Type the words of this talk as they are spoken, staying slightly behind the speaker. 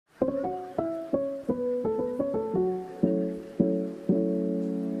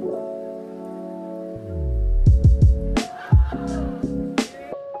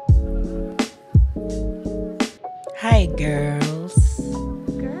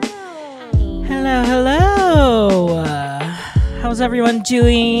How's everyone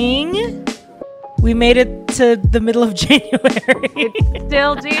doing? We made it to the middle of January. It's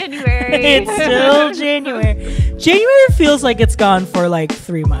still January. It's still January. January feels like it's gone for like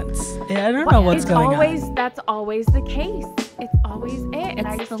 3 months. I don't know what's going on. That's always the case. It's always it. And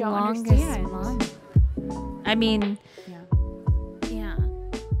I just don't understand. Month. I mean, yeah.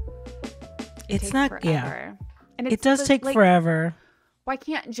 It's not, forever. yeah. And it does take forever. Why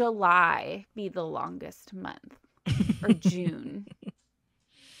can't July be the longest month? Or June?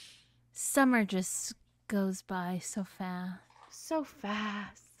 Summer just goes by so fast. So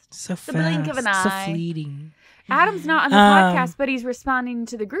fast. So fast. The blink of an eye. So fleeting. Adam's not on the podcast, but he's responding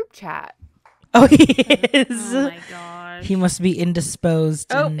to the group chat. Oh, he is. Oh my gosh. He must be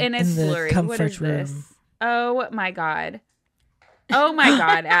indisposed in it's the blurry. comfort What is room. this? Oh my God. Oh my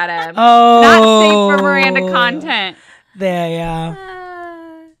God, Adam. Oh. Not safe for Miranda content. There, yeah.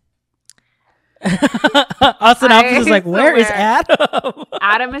 Austin Office is like, where is Adam?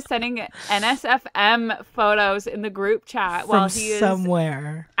 Adam is sending NSFM photos in the group chat while he is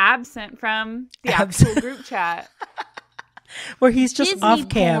somewhere absent from the actual group chat. Where he's just Disney off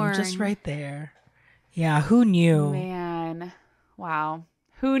cam, porn. just right there. Yeah, who knew? Man, wow.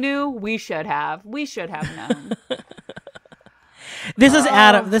 Who knew? We should have. We should have known. This is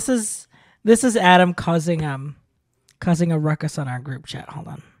Adam. This is Adam causing a ruckus on our group chat. Hold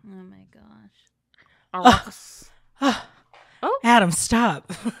on. Oh my gosh. A ruckus. Adam,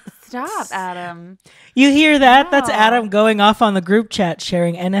 stop. Stop, Adam. You hear that? That's No. Adam going off on the group chat,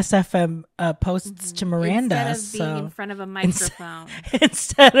 sharing NSFM posts to Miranda. Instead of being in front of a microphone.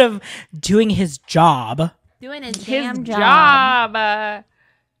 Instead of doing his job. Doing his His damn job.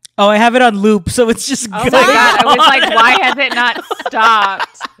 Oh, I have it on loop, so it's just Oh going my God. I was on. like, why has it not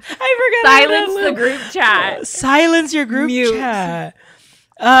stopped? I forgot. Silence the group chat. Silence your group Mute. chat.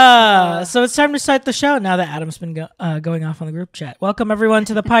 So it's time to start the show now that Adam's been going off on the group chat. Welcome everyone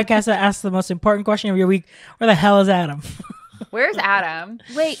to the podcast that asks the most important question of your week. Where the hell is Adam? Where's Adam?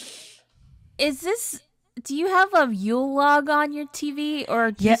 Wait, do you have a Yule log on your TV or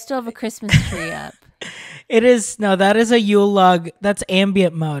do you still have a Christmas tree up? It is, no, that is a Yule log. That's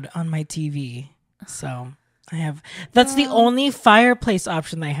ambient mode on my TV. So that's the only fireplace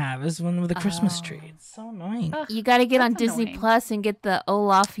option they have is one with a Christmas tree. It's so annoying. You got to get on Disney annoying. Plus and get the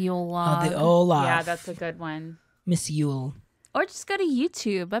Olaf Yule log. Oh, the Olaf. Yeah, that's a good one. Miss Yule. Or just go to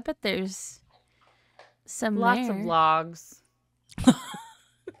YouTube. I bet there's some Lots there. of logs.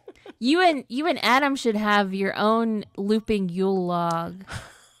 You and Adam should have your own looping Yule log.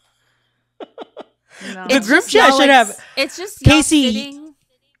 No. The group chat should have. It's just y'all Casey, sitting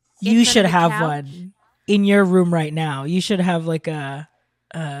You in front should of the have couch. one in your room right now. You should have like a,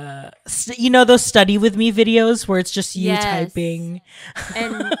 those study with me videos where it's just you Yes. typing.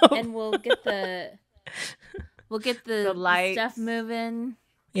 and we'll get the The lights. stuff moving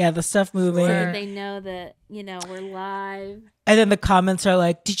Yeah, the stuff moving. so that they know that we're live. And then the comments are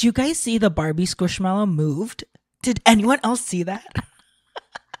like, "Did you guys see the Barbie Squishmallow moved? Did anyone else see that?"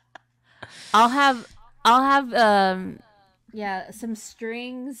 I'll have some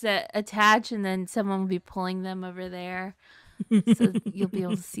strings that attach, and then someone will be pulling them over there, so you'll be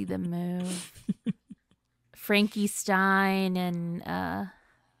able to see them move. Frankie Stein and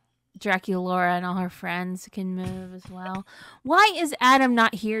Draculaura and all her friends can move as well. Why is Adam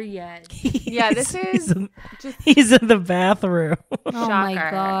not here yet? Yeah, this is He's in the bathroom. Oh my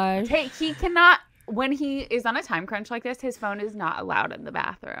gosh. Hey, he cannot. When he is on a time crunch like this, his phone is not allowed in the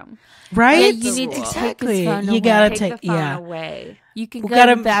bathroom. Right? Yeah, you need to take Exactly. his phone You away. gotta Take the phone away. You can We go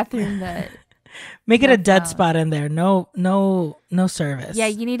gotta- to the bathroom, but Make it a dead phone. spot in there. No service. yeah,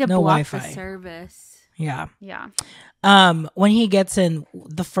 you need to no block Wi-Fi. the service. Yeah. Yeah. When he gets in,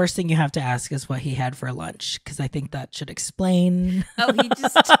 the first thing you have to ask is what he had for lunch, because I think that should explain. Oh, he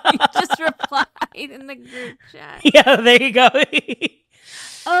just replied in the group chat. Yeah, there you go.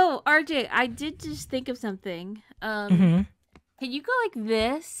 Oh, RJ, I did just think of something. Mhm. Can you go like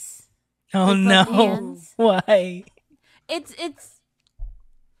this? Oh With no! both hands? Why? It's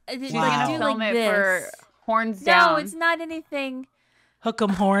She's Wow. gonna do film like it this. for horns No, down. it's not anything. Hook 'em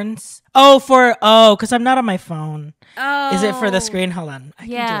horns. Because I'm not on my phone. Oh, Is it for the screen? Hold on. I can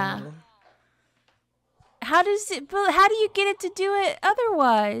do Yeah. a little. How do you get it to do it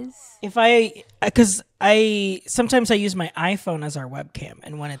otherwise? Because sometimes I use my iPhone as our webcam,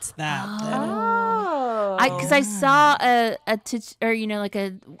 and when it's that, then Oh. Because I saw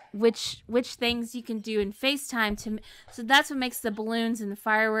which things you can do in FaceTime so that's what makes the balloons and the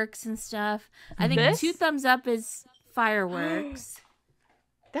fireworks and stuff. I think This? 2 thumbs up is fireworks.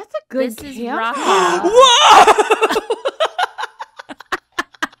 That's a good This is camera. rock. Whoa!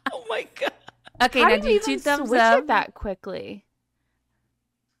 Oh my god! Okay, How now do do you 2 even thumbs switch up. it that quickly?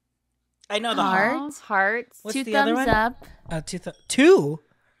 I know the Heart. Hearts. What's Two the other thumbs one? up. Two?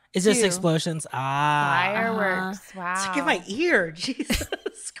 Is this Two. explosions? Fireworks. Wow. It's like in my ear. Jesus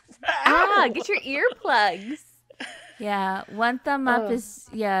Ah, get your earplugs. Yeah, one thumb up is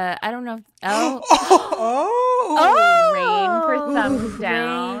I don't know. Rain for thumbs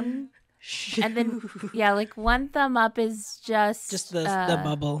down. Rain. And then like one thumb up is just the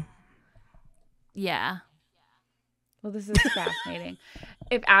bubble. Yeah. Well, this is fascinating.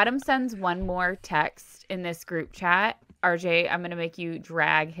 If Adam sends one more text in this group chat, RJ, I'm gonna make you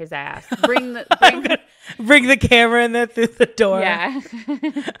drag his ass. Bring the camera in there through the door. Yeah.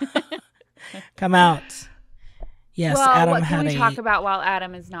 Come out. Yes, well, Adam what had can we talk about while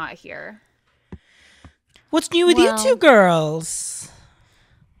Adam is not here? What's new with you two girls?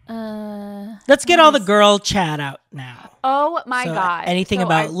 Let's get all the girl chat out now. Oh my God! Anything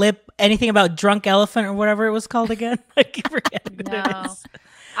anything about drunk elephant or whatever it was called again? I forget what it is.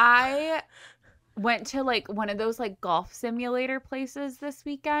 I went to like one of those like golf simulator places this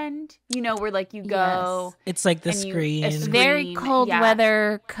weekend. You know where like you go. Yes. It's like the screen. It's very cold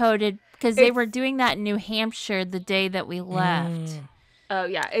weather coded because they were doing that in New Hampshire the day that we left. Oh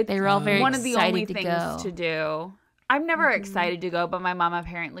yeah, they were all very one of the only excited things to do. I'm never excited to go, but my mom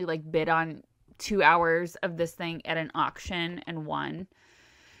apparently like bid on 2 hours of this thing at an auction and won.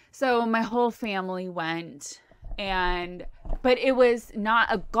 So my whole family went, but it was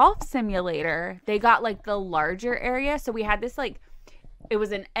not a golf simulator. They got like the larger area. So we had this like, it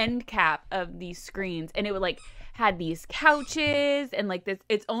was an end cap of these screens, and it would like had these couches and like this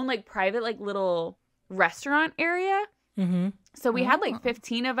its own like private like little restaurant area. Mm-hmm. So we had like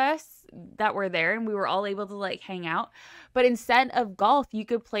 15 of us that were there, and we were all able to like hang out. But instead of golf, you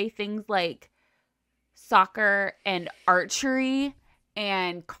could play things like soccer and archery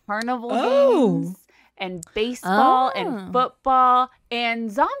and carnival games and baseball and football and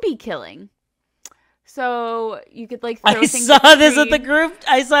zombie killing. So you could like throw things. I saw this at the group.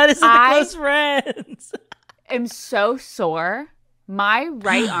 I saw this at the close friends. I'm so sore. My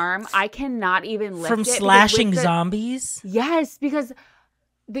right arm, I cannot even lift from it slashing zombies. Yes, because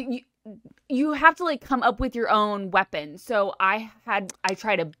you have to like come up with your own weapon. So I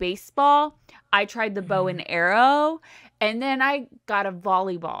tried a baseball, I tried the bow and arrow, and then I got a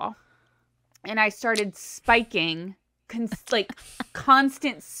volleyball, and I started spiking,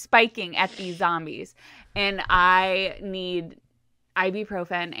 constant spiking at these zombies, and I need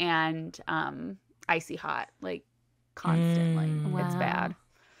ibuprofen and icy hot like constantly. Wow. It's bad.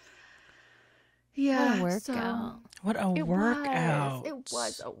 Yeah, what a workout. What a workout. It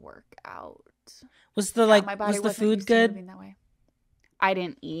was a workout. Was the food good? That way. I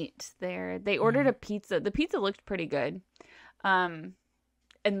didn't eat there. They ordered a pizza. The pizza looked pretty good. And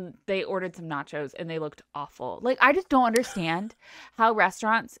they ordered some nachos, and they looked awful. Like, I just don't understand how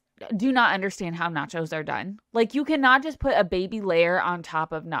restaurants do not understand how nachos are done. Like, you cannot just put a baby layer on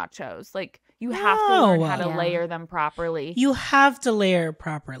top of nachos. Like, you have to learn how to layer them properly. You have to layer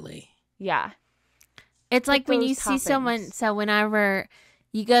properly. Yeah. It's like when you see someone, so whenever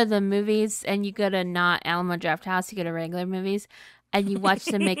you go to the movies and you go to not Alamo Draft House, you go to regular movies, and you watch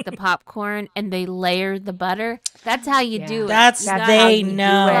them make the popcorn and they layer the butter. That's how you do it. That's they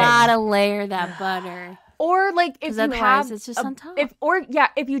know. You gotta layer that butter. Or like if you have, it's just on top.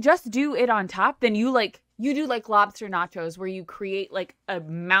 If you just do it on top, then you do like lobster nachos where you create like a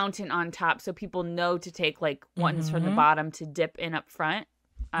mountain on top so people know to take like ones from the bottom to dip in up front.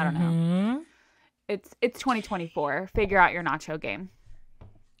 I don't know. It's 2024. Figure out your nacho game.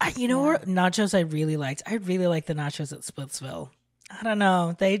 You know what nachos I really liked? I really liked the nachos at Splitsville. I don't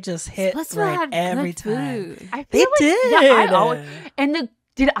know. They just hit right every time. I feel they like, did. Yeah,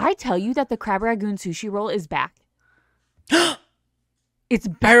 did I tell you that the crab ragoon sushi roll is back? It's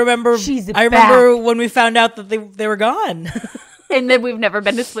back. I remember when we found out that they were gone. And then we've never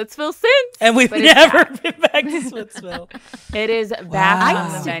been to Splitsville since. And we've never been back to Splitsville. It is back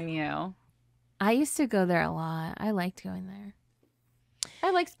on the menu. I used to go there a lot. I liked going there.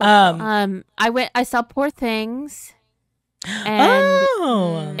 I like Splitsville. I saw Poor Things.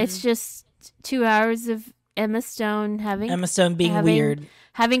 And it's just 2 hours of Emma Stone being weird.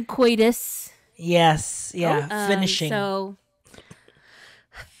 Having coitus. Yes. Yeah. Finishing. So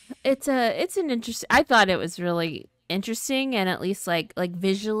it's an interesting, I thought it was really interesting, and at least like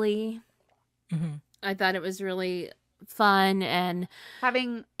visually I thought it was really fun, and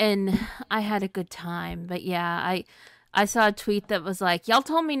I had a good time. But yeah, I saw a tweet that was like, y'all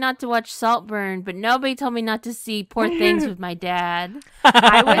told me not to watch Saltburn, but nobody told me not to see Poor Things with my dad.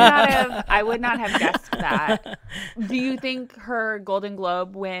 I would not have guessed that. Do you think her Golden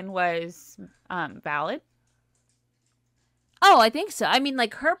Globe win was valid? Oh, I think so. I mean,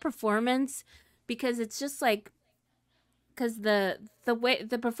 like her performance, because it's just like, because the way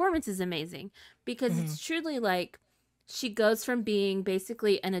the performance is amazing, because it's truly like she goes from being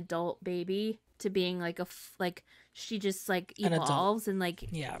basically an adult baby to being like like she just like evolves and like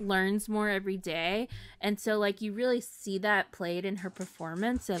learns more every day, and so like you really see that played in her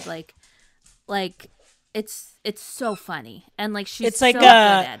performance of like it's so funny, and like she's so good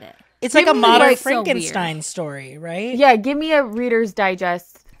at it. It's like a modern Frankenstein story, right? Yeah, give me a Reader's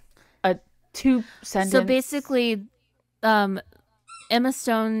Digest, a 2-sentence. So basically, Emma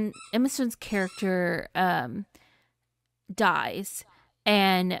Stone's character dies,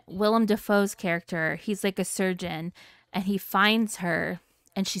 and Willem Dafoe's character, he's like a surgeon, and he finds her,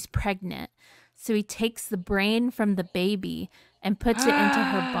 and she's pregnant. So he takes the brain from the baby and puts it into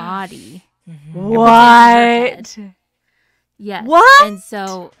her body. What? Yes. What? And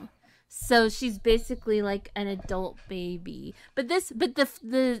so she's basically like an adult baby. But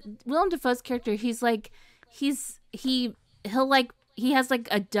the Willem Dafoe's character, he has like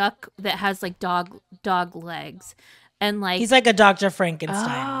a duck that has like dog legs, and like he's like a Dr.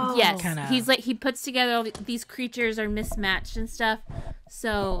 Frankenstein. Oh. Yes, kinda. he's like he puts together all these creatures are mismatched and stuff.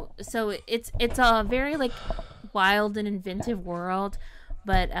 So it's a very like wild and inventive world.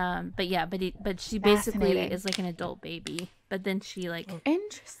 But she basically is like an adult baby. But then she like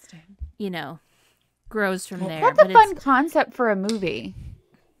Interesting. Grows from there. That's a fun concept for a movie.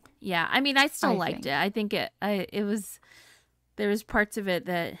 Yeah, I mean, I still liked it. I think it was. There was parts of it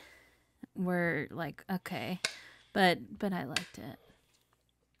that were like okay, but I liked it.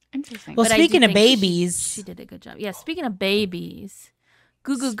 Interesting. Well, But speaking of think babies, she did a good job. Yeah, speaking of babies,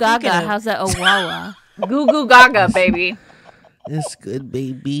 Goo Goo Gaga, how's that Owala? Goo Goo Gaga, baby. It's good,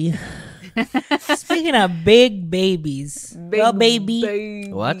 baby. speaking of big babies,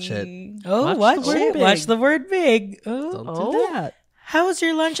 baby. Watch it. Oh, Watch the word big. Watch the word big. Don't Oh, do that. how was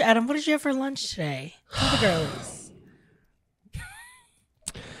your lunch, Adam? What did you have for lunch today? Tell the girlies.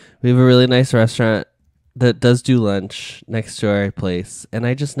 We have a really nice restaurant that does do lunch next to our place, and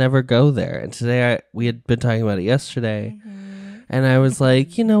I just never go there. And today we had been talking about it yesterday, and I was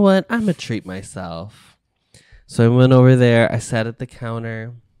like, you know what? I'm gonna treat myself. So I went over there. I sat at the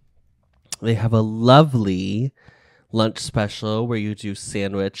counter. They have a lovely lunch special where you do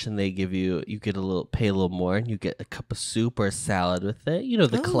sandwich, and they give you get pay a little more, and you get a cup of soup or a salad with it. You know,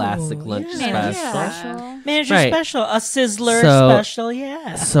 the classic lunch special. Manager Right. special, a sizzler special,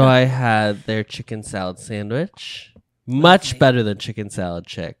 yeah. So I had their chicken salad sandwich. Much better than chicken salad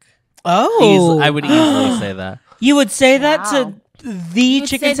chick. Oh, I would easily say that. You would say that to the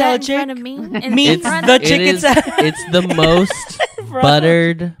chicken salad chick? in front of me? Meets the chicken salad. It's the most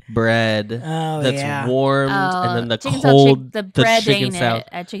buttered bread that's yeah. warmed, and then the chicken salad cold chick, the bread chicken ain't salad. it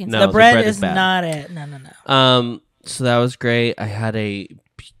at chicken No, salad. The bread is is bad. not it. No. So that was great. I had a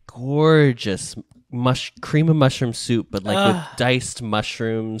gorgeous cream of mushroom soup, but like with diced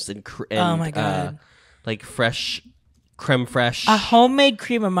mushrooms and Oh my God. like fresh creme fraiche. A homemade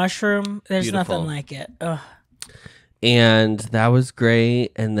cream of mushroom. There's Beautiful. nothing like it. Ugh. And that was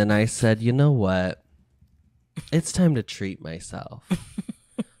great. And then I said, you know what? It's time to treat myself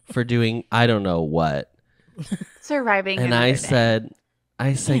for doing I don't know what. Surviving. And another I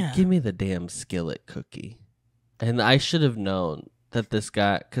day. said, Yeah. give me the damn skillet cookie. And I should have known that this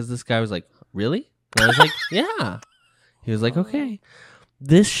guy was like, really? And I was like, yeah. He was like, okay.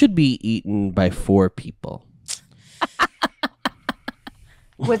 This should be eaten by 4 people.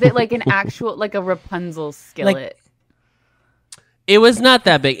 Was it like an actual, like a Rapunzel skillet? Like- It was not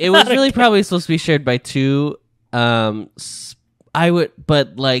that big. It was really probably supposed to be shared by 2.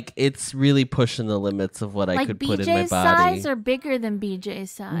 But like it's really pushing the limits of what I like could BJ's put in my body. size or bigger than BJ's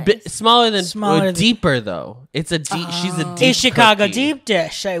size? Smaller than Smaller than- deeper though. It's a deep. She's a deep. A Chicago cookie. deep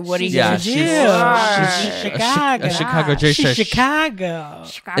dish. What are you Yeah, gonna do? she's Chicago. a Chicago dish. She's Chicago.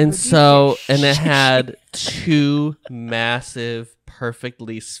 Chicago And deep so, dish. and it had 2 massive,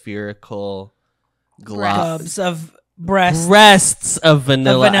 perfectly spherical Globs of breasts. breasts of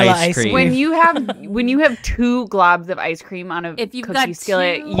vanilla, ice cream. when you have 2 globs of ice cream on a If you've cookie got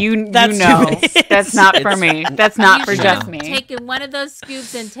skillet, 2 you That's know too big. that's not for me. That's not You for should just have me. taken one of those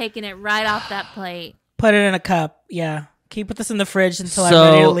scoops and taken it right off that plate. Put it in a cup. Yeah. Can you put this in the fridge until I'm So-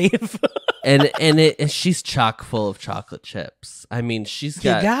 ready to leave? and she's chock full of chocolate chips. I mean, she's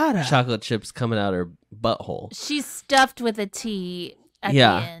got gotta. chocolate chips coming out her butthole. She's stuffed with a tea at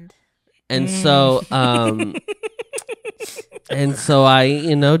Yeah. the end. And so, and so I,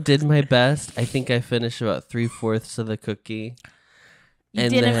 did my best. I think I finished about 3/4 of the cookie. You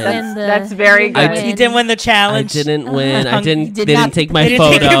And didn't then- win the. That's very you didn't good. You didn't win the I challenge. didn't win. I didn't. did They not- didn't take my they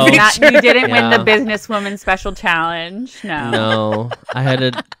didn't take a photo. picture. You didn't win the Yeah. businesswoman special challenge. No. No, I had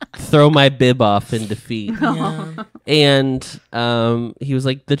to throw my bib off in defeat. Yeah. And he was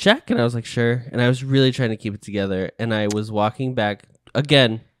like, the check? And I was like, sure. And I was really trying to keep it together. And I was walking back.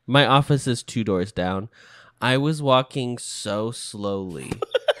 Again, my office is 2 doors down. I was walking so slowly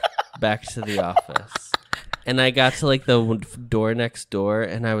back to the office. And I got to like the door next door.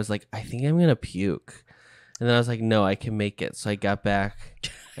 And I was like, I think I'm going to puke. And then I was like, no, I can make it. So I got back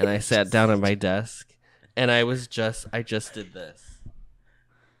and I sat down at my desk. And I just did this.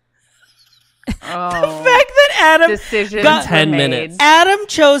 Oh, The fact that Adam decisions got- were 10 made. minutes. Adam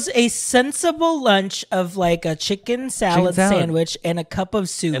chose a sensible lunch of like a chicken salad salad. sandwich and a cup of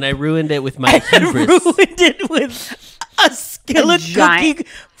soup. And I ruined it with my and hubris. ruined it with a skillet giant-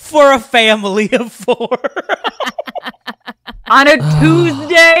 cooking for a family of 4. On a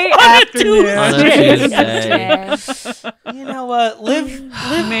Tuesday afternoon. On a Tuesday. You know what?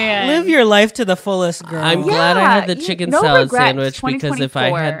 Man. Live your life to the fullest, girl. I'm glad I had the chicken no salad regrets, sandwich because if I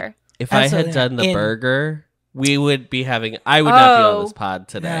had 2024. Absolutely. done the In- burger, we would be having. I would not be on Oh. this pod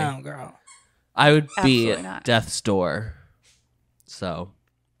today. No, girl. I would be Absolutely at not. death's door. So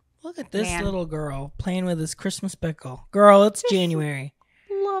Look at this Man. little girl playing with his Christmas pickle. Girl, it's January.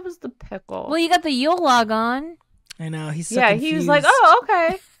 loves the pickle. Well, you got the Yule log on. I know. He's so yeah, he was like, confused. "Oh,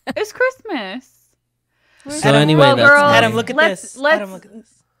 okay, it's Christmas." so Adam, anyway, well, that's girl, my- Adam, look at Let's- this. let's- Adam, look at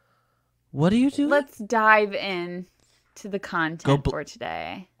this. What are you doing? Let's dive in to the content Go bl- for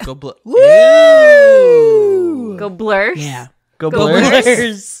today. Go Woo! Go blurs. Yeah. Go Go blurs.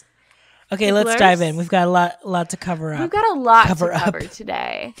 Blurs. Okay, let's Blurs? dive in. We've got a lot to cover We've up. got a lot Cover to up. cover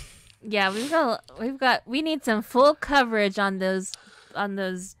today. Yeah, we need some full coverage on those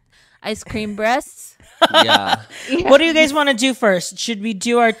ice cream breasts. Yeah. What do you guys want to do first? Should we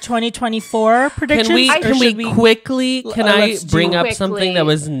do our 2024 predictions? Can we or can should we quickly? Can I let's do bring up quickly. something that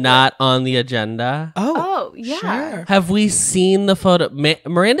was not on the agenda? Oh, Oh, yeah. sure. Have we seen the photo?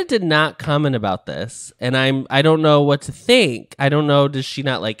 Miranda did not comment about this, and I don't know what to think. I don't know. Does she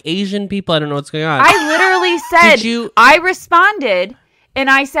not like Asian people? I don't know what's going on. I literally said, Did you- I responded and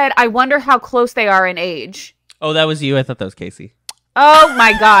I said, I wonder how close they are in age. Oh, that was you. I thought that was Casey. Oh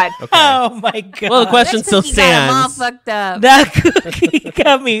my God. Okay. Oh my god. Well, the question That still cookie got 'em all stands. fucked up. that cookie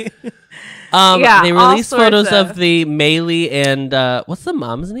got me. Yeah, They all released sorts photos of- of the Mei Li and what's the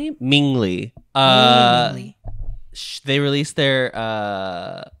mom's name? Ming Li. Really? They released their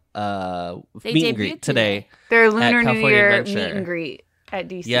They meet and debuted greet today. Their Lunar New California Year Adventure. meet and greet at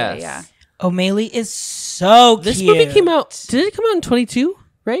DC. Yes. Yeah. O'Malley is so This cute. movie came out. Did it come out in 22?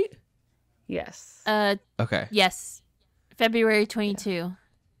 Right? Yes. Okay. Yes, February 22.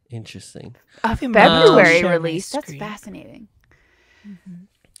 Interesting. A February February Show my release. That's screen. fascinating.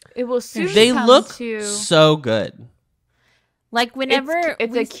 It will soon They come look to... so good. Like whenever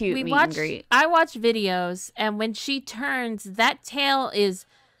it's a cute we meet watch, and greet. I watch videos, and when she turns, that tail is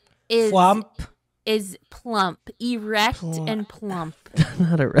Flump. is plump, erect, Plump. and plump.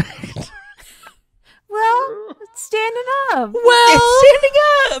 Not a right. Well, it's standing up. It's standing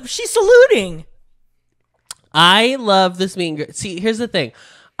up. She's saluting. I love this meet and greet. See, here's the thing.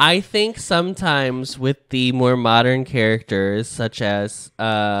 I think sometimes with the more modern characters, such as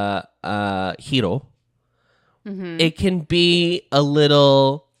Hiro, it can be a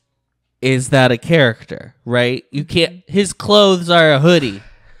little. Is that a character? Right? You can't. His clothes are a hoodie.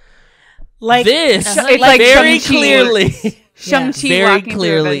 Like This, It's like very Shang-Chi. clearly. Shang-Chi Very walking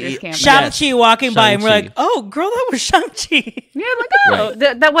clearly- through Avengers Camp. Shang-Chi walking by and we're Shang-Chi. like, oh, girl, that was Shang-Chi. Yeah, like, oh,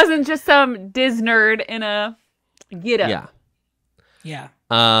 Right. that wasn't just some Diz nerd in a get up. Yeah. Yeah.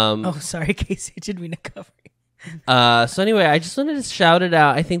 Um. Oh, sorry, Casey. Did we not cover it? So anyway, I just wanted to shout it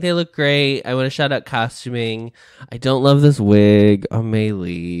out. I think they look great. I want to shout out costuming. I don't love this wig on Mei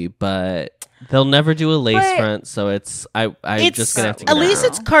Li, but they'll never do a lace But- front, so I'm It's just gonna have to. at get least over it.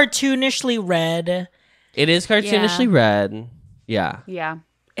 it's cartoonishly red, It is cartoonishly red. Yeah, Yeah.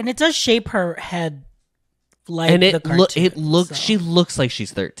 and it does shape her head like and the it cartoon. looks. so. She looks like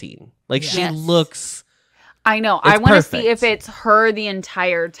she's 13. Like she Yes. looks. I know. I It's want to see perfect. if it's her the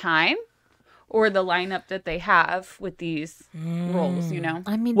entire time or the lineup that they have with these roles, you know?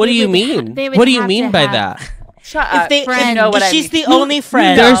 I mean, What do they you would mean? they would What do you have mean to by have- that? Shut If up. they, You friend. know what I she's mean. the only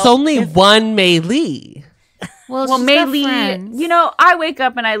friend. There's only one Mei Li. Well, Well, she's Mei got Li, friends. you know, I wake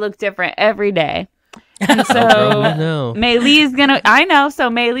up and I look different every day. And so Oh, no. Mei Li's gonna, I know, so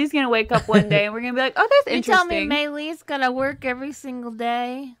Mei Li's gonna wake up one day and we're gonna be like, oh, that's You tell interesting. me Mei Li's gonna work every single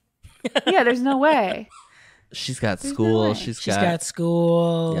day. Yeah, there's no way. She's got no school. way. She's She's got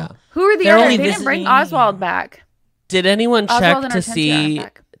school. Yeah. Who are the They're other? only They didn't bring visiting. Oswald back. Did anyone Oswald check and to Hortensia see? are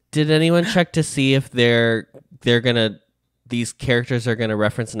back. Did anyone check to see if they're gonna these characters are gonna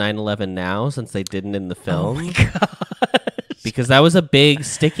reference 9/11 now since they didn't in the film? Oh my god. Because that was a big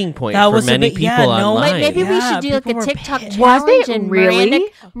sticking point That for was a many big- people yeah, no, online. Maybe we Yeah, should do like people a were TikTok pissed. Was challenge it and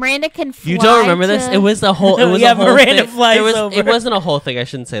really? Miranda can fly You don't remember this? to- It was a whole. It was Yeah, a whole Miranda thing. flies There was, over. It wasn't a whole thing. I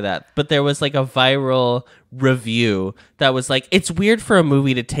shouldn't say that. But there was like a viral review that was like, it's weird for a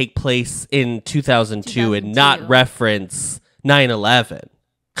movie to take place in 2002 and not 2002. reference 9/11.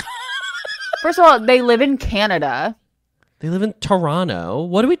 First of all, they live in Canada. They live in Toronto.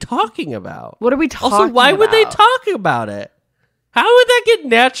 What are we talking about? What are we talking Also, why would they about? talk about it? How would that get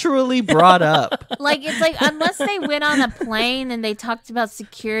naturally brought up? Like it's like unless they went on a plane and they talked about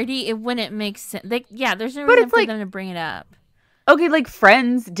security, it wouldn't make sense. There's no But reason it's for like- them to bring it up. Okay, like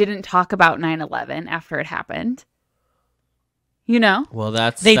Friends didn't talk about 9/11 after it happened. You know? Well,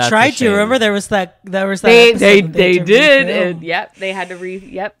 that's They a tried to. shame. Remember there was that episode They that they had to did. refilm. And, yep, they had to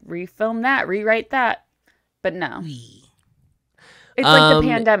refilm that, rewrite that. But no. It's like the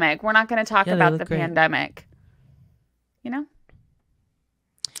pandemic. We're not going to talk yeah, they about look the great. pandemic. You know?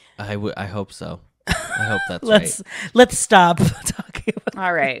 I hope so. I hope that's Let's stop talking about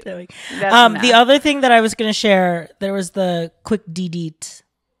All right. the That's the enough. other thing that I was going to share, there was the quick delete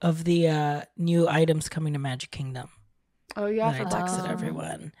of the new items coming to Magic Kingdom. Oh, yeah. that I For texted Oh.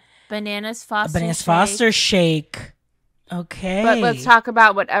 everyone. Bananas Foster. Bananas shake. Foster shake. Okay. But let's talk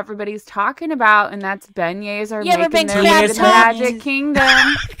about what everybody's talking about, and that's beignets are You ever making been their way crab to the topped? Magic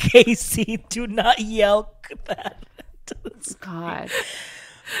Kingdom. Casey, do not yell that. God.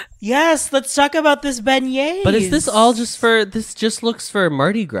 Yes, let's talk about this beignet. But is this all just for? This just looks for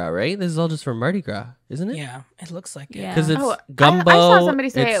Mardi Gras, right? This is all just for Mardi Gras, isn't it? Yeah, it looks like it. Yeah. Because it's Oh, gumbo. I saw somebody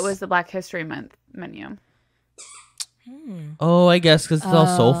say it's- it was the Black History Month menu. Oh, I guess because it's all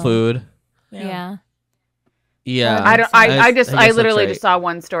soul Oh. food. Yeah. Yeah, I don't. I guess literally that's just saw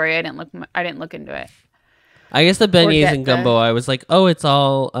one story. I didn't look into it. I guess the beignets get and gumbo. I was like, oh, it's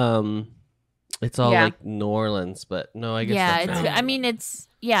all Yeah. like New Orleans, but no, I guess Yeah. that's It's. right. I mean, it's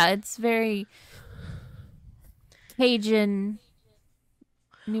very Cajun.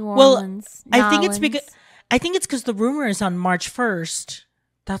 New Well, Orleans. I think it's Nolans. because the rumor is on March 1st.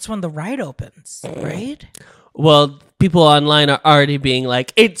 That's when the ride opens, right? Well, people online are already being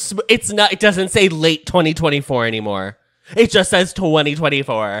like, it's not. It doesn't say late 2024 anymore. It just says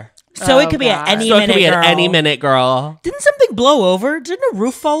 2024. So Oh, it could be at God. any So it minute. could be girl. at any minute, girl. Didn't something blow over? Didn't a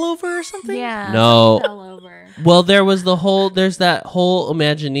roof fall over or something? Yeah. No. Fell over. Well, there's that whole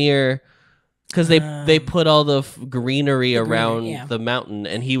Imagineer because they put all the greenery around yeah. the mountain,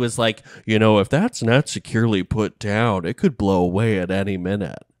 and he was like, if that's not securely put down, it could blow away at any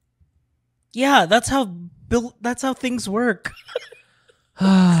minute. Yeah, that's how things work.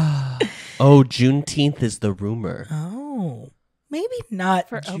 Oh, Juneteenth is the rumor. Oh, maybe not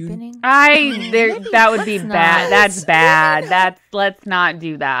For June. opening. That would be let's bad. not. That's bad. Let's not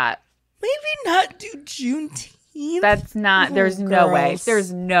do that. Maybe not do Juneteenth. That's not. Oh, There's no way. girls.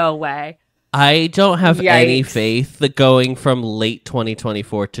 There's no way. I don't have any Yikes. faith that going from late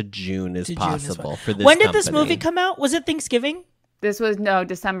 2024 to June is To June as possible well. for this When did this company. movie come out? Was it Thanksgiving? This was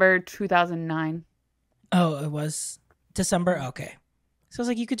December 2009. Oh, it was December. Okay, so I was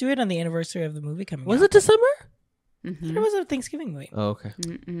like, you could do it on the anniversary of the movie coming. Was out. it December? Mm-hmm. It was a Thanksgiving movie. Oh, okay.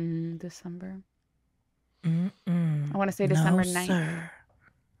 December. Mm-mm. I want to say December No, 9th, sir.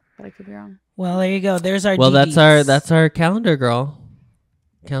 but I could be wrong. Well, there you go. There's our. Well, DVs. that's our calendar girl,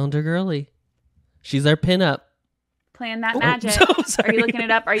 calendar girly. She's our pinup. Plan that Oh, magic. so Are sorry. you looking it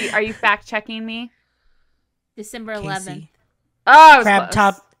up? Are you fact checking me? December 11th. Casey. Oh, I was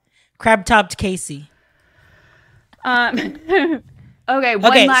close. Crab topped Casey. Okay,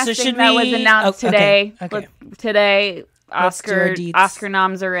 one Okay, last so thing should that was we- announced oh, okay, today. okay. Today, Let's do our deets. Oscar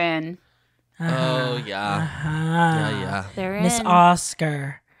noms are in. Oh yeah, yeah. They're in. Miss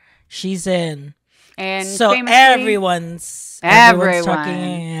Oscar, she's in. And So famously, everyone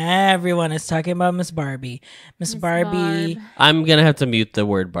is talking about Miss Barbie. Miss Miss Barbie. Barb. I'm gonna have to mute the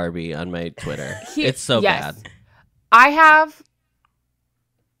word Barbie on my Twitter. He- It's so yes. bad. I have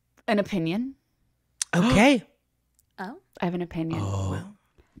an opinion. Okay. Oh. I have an opinion. Oh,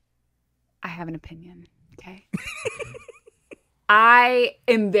 I have an opinion. Okay. I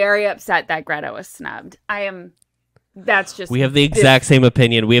am very upset that Greta was snubbed. That's just. we have the exact same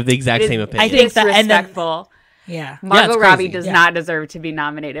opinion. We have the exact dis- same opinion. I think that- and then- disrespectful. Yeah. Margot it's Robbie crazy. does Yeah. not deserve to be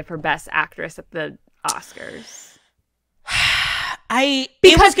nominated for Best Actress at the Oscars.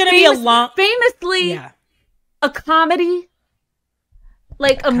 It was going to be a long. Famously, Yeah. a comedy,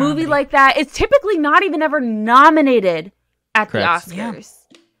 like a movie comedy. like that, is typically not even ever nominated at Correct. the Oscars.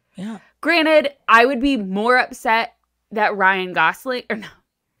 Yeah. Granted, I would be more upset that Ryan Gosling, or no,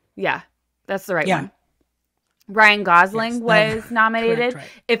 yeah, that's the right Yeah. one. Ryan Gosling Yes, was correct, nominated. right.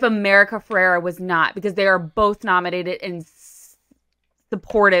 If America Ferrera was not, because they are both nominated in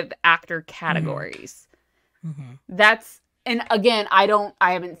supportive actor categories. Mhm. That's, and again, I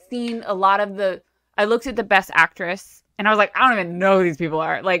haven't seen a lot of I looked at the best actress and I was like, I don't even know who these people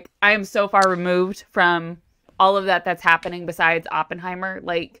are. Like, I am so far removed from all of that's happening besides Oppenheimer,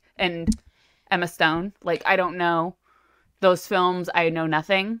 like, and Emma Stone. Like, I don't know those films. I know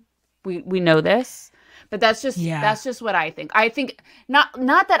nothing. We know this, but that's just what I think. I think not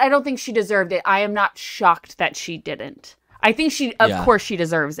that I don't think she deserved it. I am not shocked that she didn't. I think of course she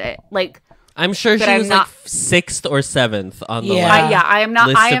deserves it. Like, I'm sure she was like 6th or 7th on the Yeah. list. I am not.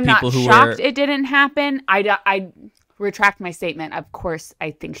 list I of am not people who shocked were- it didn't happen. I retract my statement. Of course, I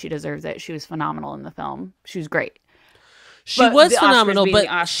think she deserves it. She was phenomenal in the film. She was great. She But was the Oscars phenomenal, being but the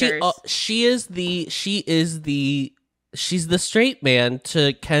Oscars. she's the straight man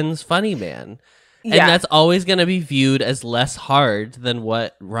to Ken's funny man. Yeah. And that's always going to be viewed as less hard than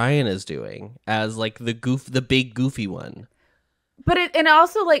what Ryan is doing as like the big goofy one. But and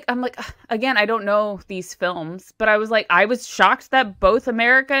also, like, I'm like, again, I don't know these films, but I was shocked that both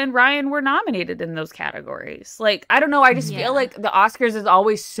America and Ryan were nominated in those categories. Like, I don't know. I just feel like the Oscars is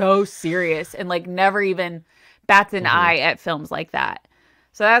always so serious and like never even bats an eye at films like that.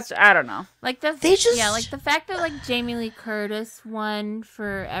 So that's, I don't know. Like the like the fact that like Jamie Lee Curtis won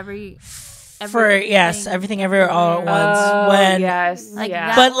for everything everything everywhere all at once. Like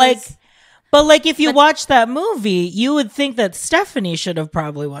yeah. But if you watch that movie, you would think that Stephanie should have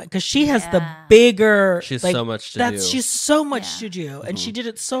probably won because she has the bigger. She has like, so much to do. She's so much to do, and she did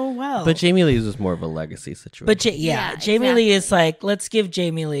it so well. But Jamie Lee's was more of a legacy situation. But Jamie Lee is like, let's give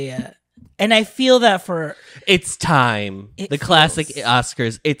Jamie Lee and I feel that for it's time. The classic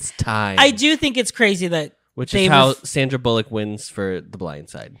Oscars. It's time. I do think it's crazy that which is how Sandra Bullock wins for The Blind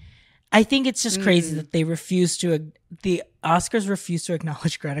Side. I think it's just crazy that the Oscars refuse to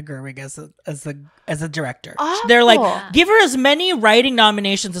acknowledge Greta Gerwig as a director. Awful. They're like, give her as many writing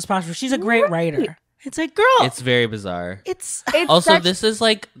nominations as possible. She's a great writer. It's like, girl, it's very bizarre. It's also this is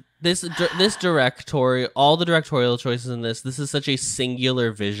like this directorial, all the directorial choices in this is such a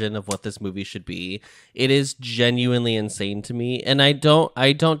singular vision of what this movie should be. It is genuinely insane to me, and I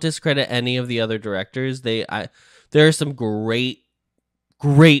don't discredit any of the other directors. There are some great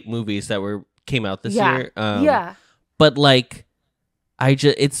movies that came out this year. But like,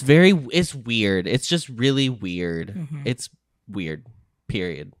 it's weird. It's just really weird. Mm-hmm. It's weird.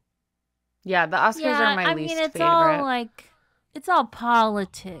 Period. Yeah, the Oscars are my least it's favorite. all like, it's all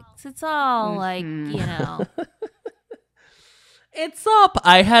politics. It's all like, It's up.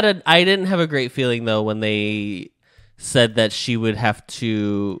 I didn't have a great feeling though when they said that she would have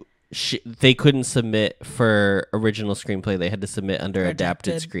to. They couldn't submit for original screenplay. They had to submit under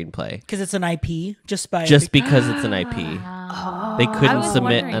adapted screenplay because it's an IP. Just because it's an IP, they couldn't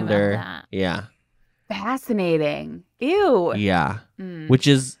submit under. Yeah, fascinating. Ew. Yeah, which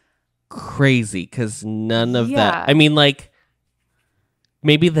is crazy because none of that. I mean, like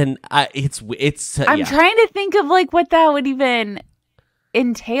maybe then it's. I'm trying to think of like what that would even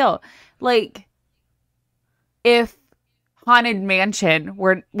entail. Like if Haunted Mansion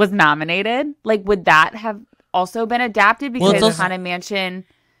was nominated, like would that have also been adapted because Haunted Mansion?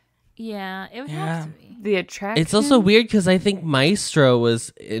 Yeah, it would have to be the attraction. It's also weird because I think Maestro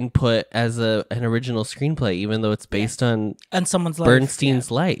was input as an original screenplay, even though it's based on someone's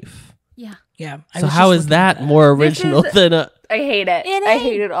Bernstein's life. Yeah. So how is that more original than a? I hate it. I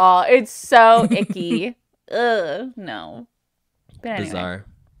hate it all. It's so icky. Ugh, no. But anyway. Bizarre.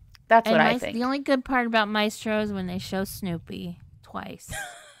 That's what I think. The only good part about Maestro is when they show Snoopy twice.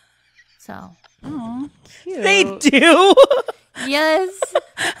 So. Oh, cute. They do. Yes.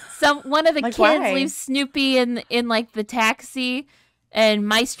 One of the like, kids why? leaves Snoopy in like the taxi, and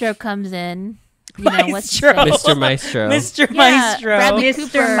Maestro comes in. You know what's his Maestro. face? Mr. Maestro. Mr. Yeah, Maestro. Bradley Mr.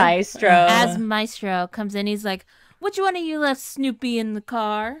 Cooper Maestro. as Maestro comes in. He's like, "Which one of you left Snoopy in the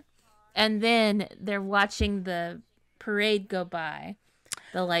car?" And then they're watching the parade go by.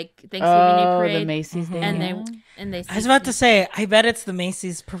 The like Thanksgiving Day parade, the Macy's Day. and they. I was about to say, I bet it's the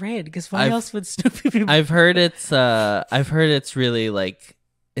Macy's parade because why else would Snoopy be? I've heard it's really like,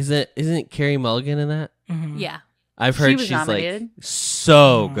 isn't Carey Mulligan in that? Mm-hmm. Yeah, I've heard was she's nominated. like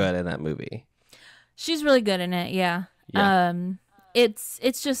so good in that movie. she's really good in it. Yeah. It's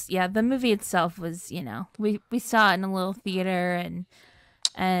just the movie itself was we saw it in a little theater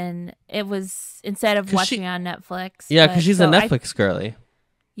and it was instead of watching it on Netflix. Yeah, because she's a Netflix girly.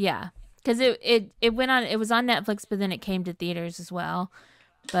 Yeah, because it went on. It was on Netflix, but then it came to theaters as well.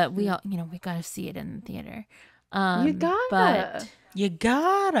 But we all we got to see it in the theater. You gotta. You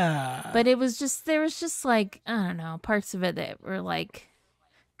gotta. But it was just there was just like I don't know parts of it that were like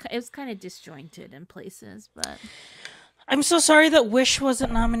it was kind of disjointed in places, but I'm so sorry that Wish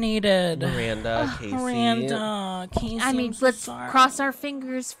wasn't nominated. Miranda, Casey. Miranda, Casey. I mean, I'm so let's sorry. cross our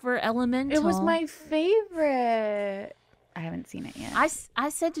fingers for Elemental. It was my favorite. I haven't seen it yet. I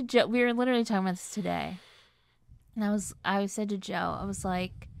said to Joe, we were literally talking about this today, and I said to Joe, I was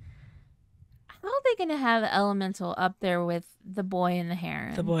like, how are they gonna have Elemental up there with The Boy and the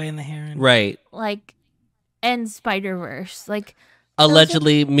Heron? The Boy and the Heron. Right. Like, and Spider-Verse, like.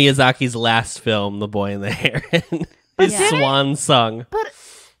 Allegedly Miyazaki's last film, The Boy and the Heron. His Yeah. swan song. But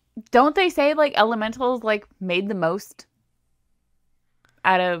don't they say like Elementals like made the most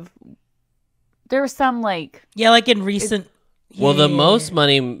out of? There was some like Yeah, like in recent. Well, the Yeah. most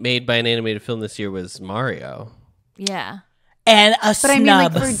money made by an animated film this year was Mario. Yeah. And a But I mean,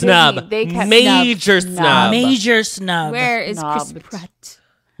 like, snub. for Snub. Disney, they kept Major snub. snub. Major snub. Where is Chris Snobbed. Pratt?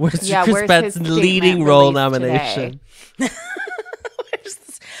 Where's Yeah, Chris where's Pratt's his leading statement role released nomination?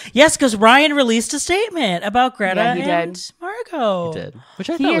 Yes, because Ryan released a statement about Greta Yeah, he and did. Margot. He did, which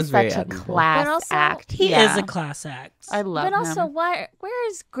I He thought is was very such a admirable. class But also, act. He Yeah. is a class act. I love But also, him. where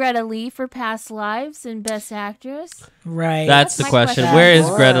is Greta Lee for Past Lives and Best Actress? Right. That's the my question. question. Where is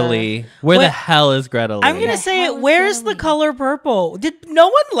What? Greta Lee? Where the Wait, hell is Greta Lee? I'm gonna The say hell it. is Where's Greta the Lee? color purple? Did no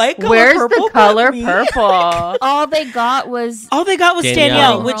one like color Where's purple? the but color me? purple? All they got was All they got was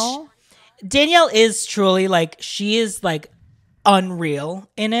Danielle. Danielle, which Danielle is truly like she is like unreal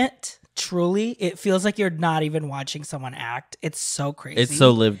in it. Truly, it feels like you're not even watching someone act. It's so crazy. It's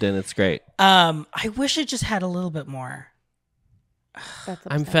so lived in. It's great. I wish it just had a little bit more. That's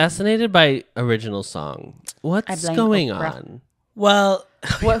I'm upsetting. fascinated by original song. What's blame going Oprah. on? Well,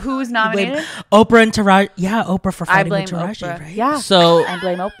 What? Who's nominated? Oprah and Taraji. Yeah, Oprah for I fighting blame with Taraji, Oprah. right? Yeah, So, I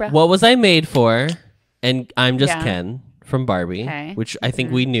blame Oprah. what was I made for? And I'm just Yeah. Ken from Barbie, Okay. which I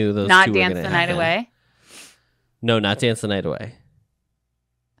think we knew those Not two Dance were the gonna Night happen. Away. No, not Dance the Night Away.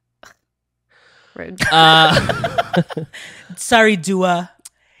 Rude. Sorry, Dua.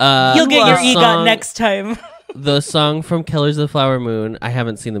 Uh, You'll get your the EGOT song- next time. The song from Killers of the Flower Moon. I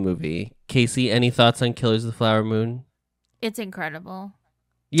haven't seen the movie. Casey, any thoughts on Killers of the Flower Moon? it's incredible.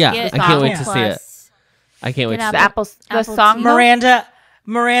 Yeah, Get I can't wait Apple to see it. Plus. I can't wait Get to The see it. the Apple song. TV. though?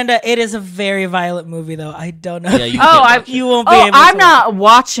 Miranda, it is a very violent movie, though. I don't know. Yeah, you Oh, can't I- watch it. you won't be Oh, able I'm to. not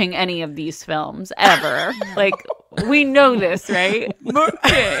watching any of these films ever. Like we know this, right? But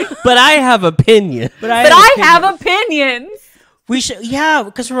But I have opinion. But I have opinions. We should, yeah,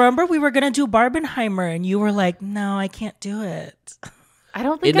 because remember we were gonna do Barbenheimer, and you were like, "No, I can't do it." I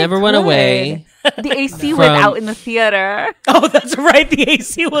don't think It never went could. away. The AC From- went out in the theater. Oh, that's right. The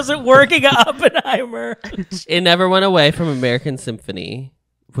AC wasn't working at Oppenheimer. It never went away from American Symphony,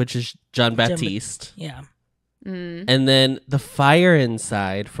 which is John Baptiste. Yeah. And then The Fire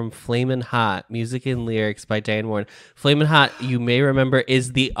Inside from Flamin' Hot, music and lyrics by Diane Warren. Flamin' Hot, you may remember,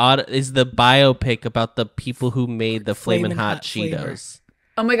 is the biopic about the people who made the Flamin' Flamin' Hot Hot flavor. Cheetos.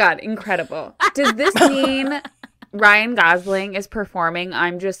 Oh my god, incredible! Does this mean Ryan Gosling is performing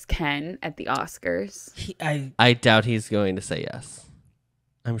 "I'm Just Ken" at the Oscars? I doubt he's going to say yes.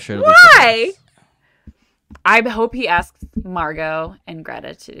 I'm sure. It'll Why? I hope he asks Margot and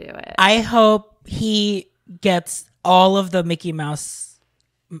Greta to do it. I hope he gets all of the Mickey Mouse.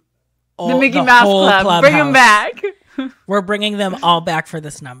 The Mickey Mouse whole Club. Bring him clubhouse. back. We're bringing them all back for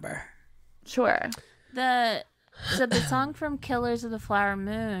this number. Sure. The song from Killers of the Flower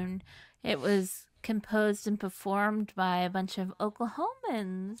Moon, it was composed and performed by a bunch of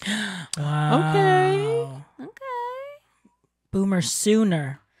Oklahomans. Wow. Okay. Boomer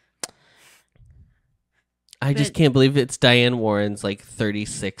sooner. I just But- can't believe it's Diane Warren's like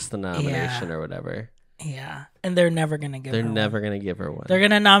 36th nomination Yeah. or whatever. Yeah, and they're never gonna give. They're her never One. going to give her one. They're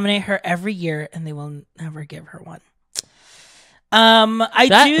gonna nominate her every year, and they will never give her one. I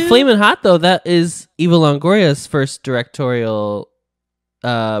That do. Flamin' Hot though, that is Eva Longoria's first directorial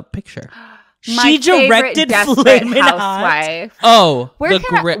picture. She favorite directed Desperate Flamin' Hot. Housewife. Oh, Where the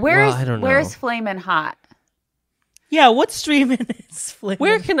can I, well, where's I don't know. where's Flamin' Hot? Yeah, what streaming is Flamin'?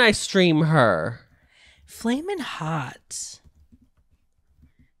 Where can I stream her? Flamin' Hot?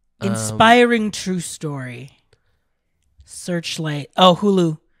 Inspiring true story. Searchlight. Oh,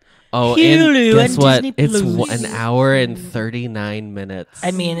 Hulu. Oh, Hulu and guess and what? Disney It's Plus. an hour and 39 minutes.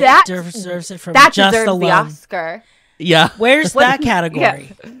 I mean, That- it deserves it from That just deserves the alone. Oscar. yeah, Where's that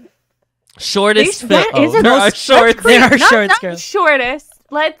category? shortest That film. is a There are most- shorts. There are Not shorts, girl. shortest.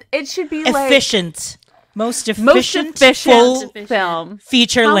 It should be like Efficient. Most efficient, most efficient full film.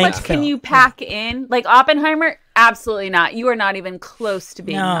 feature How length much film. can you pack in? Like Oppenheimer? Absolutely not. You are not even close to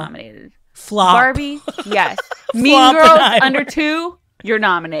being No. nominated. Flop. Barbie, yes. Mean Flop Girls and under 2, you're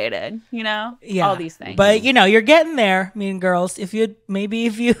nominated. You know, all these things. But you're getting there, Mean Girls. If you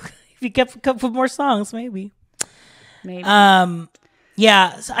kept a couple more songs, maybe.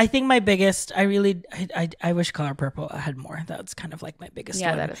 Yeah, so I think my biggest, I wish Color Purple had more. That's kind of like my biggest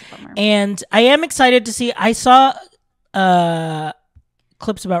one. That is a bummer. And I am excited to see, I saw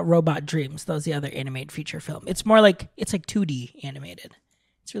clips about Robot Dreams. That was the other animated feature film. It's more like, it's like 2D animated.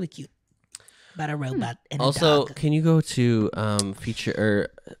 It's really cute. About a robot and a Also, dog. can you go to feature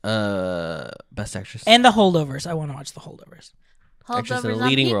or Best Actress? And The Holdovers. I want to watch The Holdovers. Actress in a Holdovers on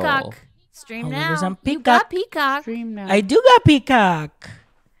leading Peacock. role. Stream Holdovers now. on You got Peacock. Peacock. Dream now. I do got Peacock.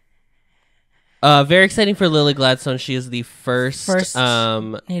 Very exciting for Lily Gladstone. She is the first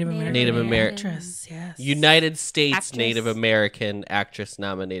Native Native American American actress. Yes. United States Actress. Native American actress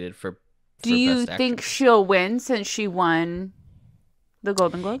nominated for Do you Best think Actress. she'll win since she won the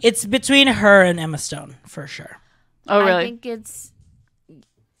Golden Globe? It's between her and Emma Stone for sure. Oh, really? I think it's,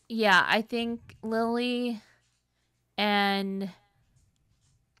 I think Lily and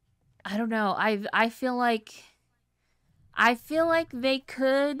I don't know. I feel like they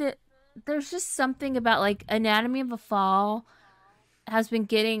could. There's just something about like Anatomy of a Fall has been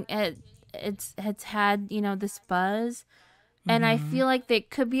getting it's had this buzz, and I feel like they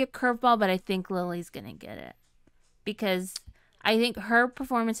could be a curveball, but I think Lily's gonna get it because I think her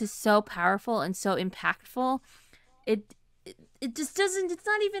performance is so powerful and so impactful. It just doesn't. It's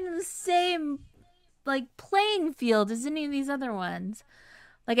not even in the same like playing field as any of these other ones.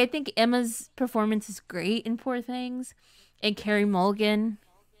 Like I think Emma's performance is great in Poor Things, and Carey Mulligan.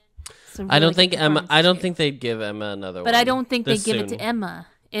 I don't think Emma. I don't think they'd give Emma another one. But I don't think they this give it soon. to Emma.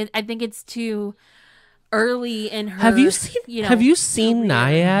 I think it's too early in her. Have you seen? Have you seen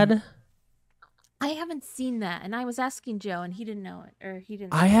Naiad? I haven't seen that, and I was asking Joe, and he didn't know it, or he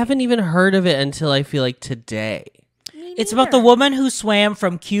didn't. I haven't even heard of it until I feel like today. Me It's about the neither. woman who swam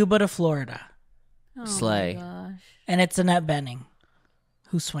from Cuba to Florida. Oh my Slay. gosh. And it's Annette Bening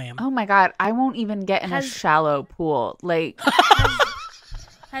who swam. Oh my God, I won't even get in a shallow pool. Like,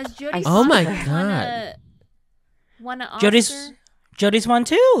 Has Jodie? Oh my Foster God. won an Oscar? Jodie's won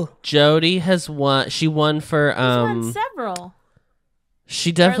too. Jodie has won. She won for. She's won several.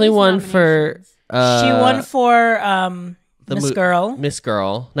 She definitely won for. She won for the Miss Girl. Miss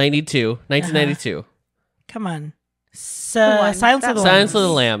Girl, 1992. Come on. one? Silence of the Silence of the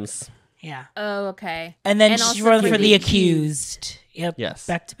Lambs. Lambs. Yeah. Oh, okay. And then And she also won for for The The Accused. Yep. Yes.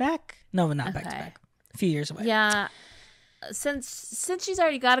 Back to back? No, not back to Okay. back. A few years away. Yeah. Since she's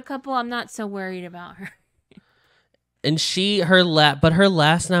already got a couple, I'm not so worried about her. And her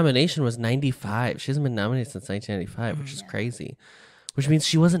last nomination was 95. She hasn't been nominated since 1995, which is crazy. Which means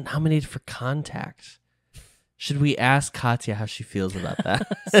she wasn't nominated for Contact. Should we ask Katya how she feels about that?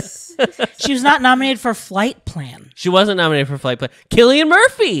 She was not nominated for Flight Plan. She wasn't nominated for Flight Plan. Cillian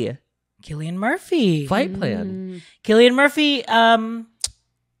Murphy. Cillian Murphy. Flight Plan. Cillian Murphy. Oh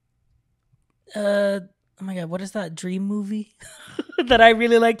my God, what is that dream movie that I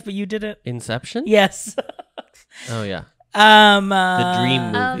really liked, but you didn't? Inception? Yes. Oh, yeah. The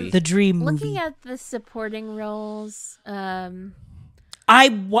Dream movie. The Dream movie. Looking at the supporting roles, I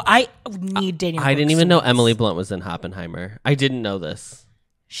need Daniel. I didn't Brooks even to know win this. Emily Blunt was in Oppenheimer. I didn't know this.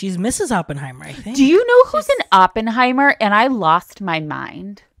 She's Mrs. Oppenheimer, I think. do you know who's in Oppenheimer? And I lost my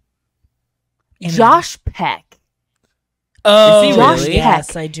mind. Josh Peck Oh, Is he Josh really? yes,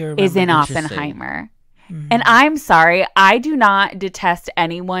 Peck I do remember. is in Interesting. Oppenheimer. And I'm sorry, I do not detest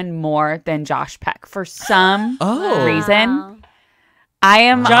anyone more than Josh Peck. For some Oh. reason, I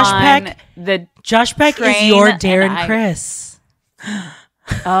am Josh on Peck? the Josh Peck is Train your and Darren I- Criss.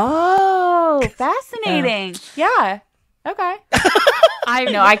 Oh, fascinating. Yeah. Okay.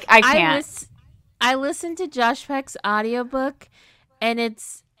 No, I can't. I listened to Josh Peck's audiobook, and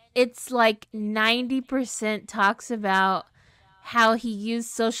it's like 90% talks about how he used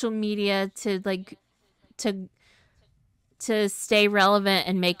social media to to stay relevant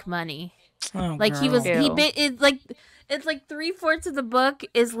and make money. Oh, Like he was Ew. it's like 3/4 of the book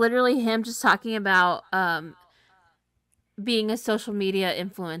is literally him just talking about being a social media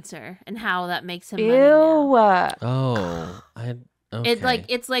influencer and how that makes him money now. Ew. Oh. Okay.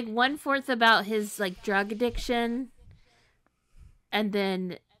 It's like 1/4 about his like drug addiction and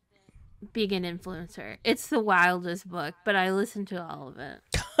then being an influencer. It's the wildest book, but I listened to all of it.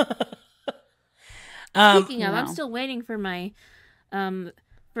 Speaking of, I'm No. still waiting for my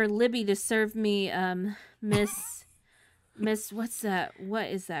for Libby to serve me Miss what's that? What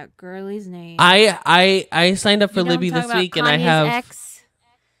is that girlie's name? I signed up for You know what Libby I'm this talking week, about? and I Kanye's have ex.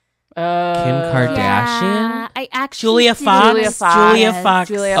 Kim Kardashian. Yeah, I actually Julia did Fox. Julia Fox. Julia Yes. Fox.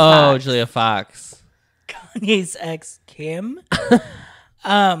 Julia Oh, Fox. Julia Fox. Kanye's ex Kim.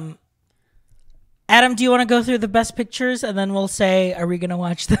 Adam, do you want to go through the best pictures and then we'll say, are we gonna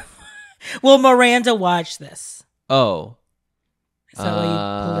watch them? Will Miranda watch this? Oh. Is that why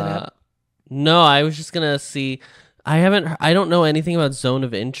you pulled it up? No, I was just gonna see. I don't know anything about Zone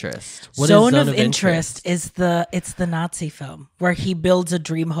of Interest. What is Zone of Interest is it's the Nazi film where he builds a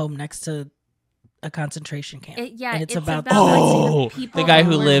dream home next to a concentration camp. And it's about Oh, like, people the guy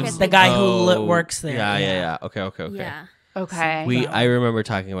who work lives. at The guy who Oh, works there. Yeah. Okay. Yeah. Okay. I remember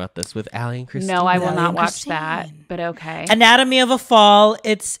talking about this with Allie and Christine. No, I will Allie not and watch that. Christine. But okay. Anatomy of a Fall.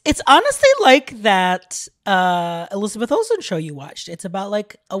 It's honestly like that Elizabeth Olsen show you watched. It's about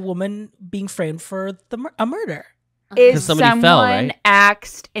like a woman being framed for a murder. Is somebody someone fell, right?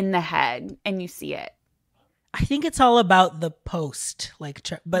 axed in the head and you see it? I think it's all about the post,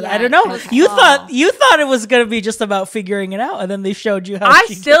 but Yeah, I don't know. okay. You thought it was gonna be just about figuring it out, and then they showed you how. I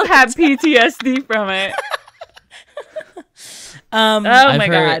she still did it. have PTSD from it. Um, Oh I've my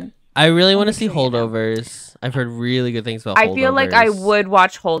heard- god. I really want to see doing it now. Holdovers. I've heard really good things about Holdovers. I feel like I would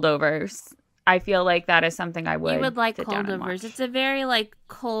watch Holdovers. I feel like that is something I would. You would like sit down and Holdovers. watch. It's a very like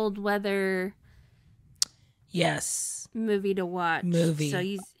cold weather yes, movie to watch. Movie. So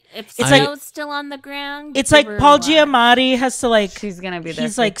if It's snow's still on the ground, it's give like her a Paul watch. Giamatti has to like. She's gonna be there.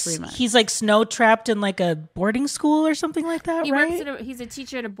 He's for like 3 months. he's like snow trapped in like a boarding school or something like that, He right? works at he's a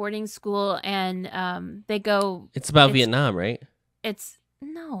teacher at a boarding school, and they go. It's about it's- Vietnam, right? It's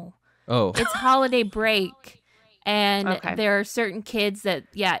no, Oh, it's holiday break, and Okay. there are certain kids that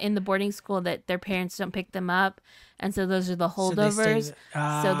in the boarding school that their parents don't pick them up, and so those are the So they holdovers. stay-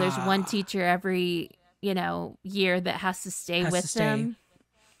 So there's one teacher every year that has to stay Has to with stay. them,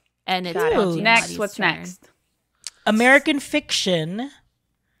 and it's Got it. Paul Ooh. Next, Giamatti's what's turn. next? American Fiction.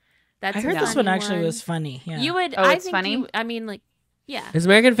 That's I a heard this funny one actually was funny. Yeah. You would. Oh, I it's think funny? I mean, like, yeah, is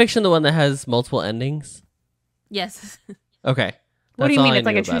American Fiction the one that has multiple endings? yes. Okay. What do That's you all mean? I It's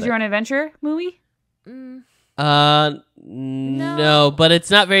like knew a choose about your it. own adventure movie? Mm, No, but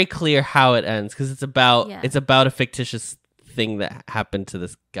it's not very clear how it ends because it's about Yeah. a fictitious thing that happened to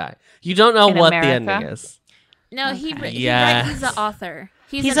this guy. You don't know In what America? the ending is. no, Okay. he's an author.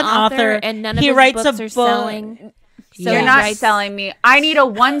 He's an author. and none of He his writes a books are book. selling. So Yeah. You're he not writes- selling me. I need a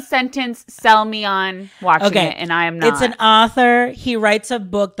one sentence sell me on watching Okay. it, and I am not. It's an author. He writes a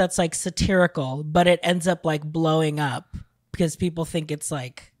book that's like satirical, but it ends up like blowing up because people think it's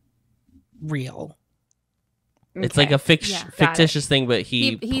like real. It's like a Yeah. fictitious thing, but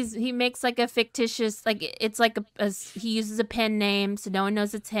He makes like a fictitious it's like he uses a pen name so no one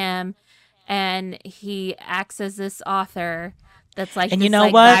knows it's him, and he acts as this author that's like And this, you know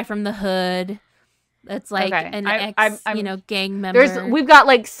like, what? guy from the hood that's like Okay. an I'm- gang member. We've got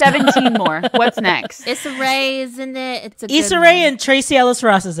like 17 more. What's next? Issa Rae is in it. It's a Issa good Rae one. and Tracy Ellis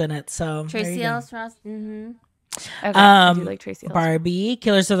Ross is in it. So there you Tracy go. Ellis Ross. Mm-hmm. Okay, I do like Tracy Ellis. Barbie,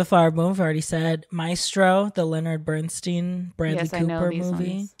 Killers of the Flower Moon. I've already said. Maestro, the Leonard Bernstein, Bradley Yes, I Cooper know these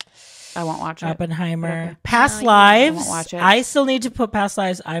movie. ones. I won't watch it. Oppenheimer, Okay. Past No, Lives. I won't watch it. I still need to put Past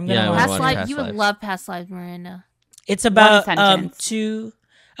Lives. I'm gonna Yeah, I watch. wanna Past watch Lives. Past You would Lives. love Past Lives, Miranda. It's about sentence. two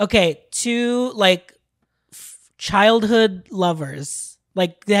like childhood lovers.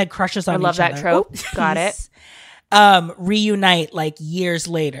 Like they had crushes on I love each that other. trope. Got it. Reunite like years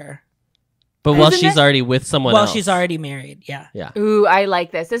later. but while Isn't she's it- already with someone Well, else. she's already married. Yeah. Ooh, I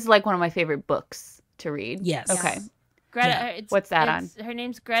like this. This is like one of my favorite books to read. Yes. Okay. Greta. Yeah. What's that Her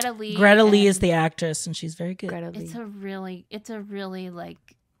name's Greta Lee. Greta Lee is and the actress, and she's very good. Greta Lee. It's a really like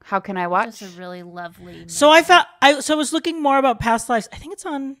How can I watch? just a really lovely. So I found I was looking more about Past Lives. I think it's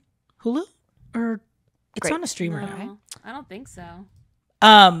on Hulu or it's Great. on a streamer No, now. I don't think so.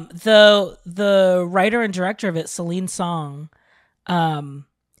 The writer and director of it, Celine Song,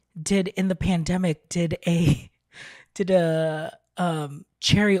 did in the pandemic did a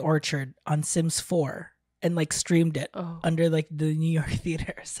cherry orchard on Sims 4 and like streamed it Oh. under like the New York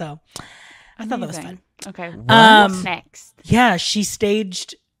theater. So I thought that was Amazing. fun. Okay. Um, What's next? Yeah, she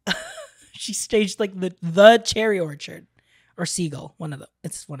staged like the cherry orchard or seagull,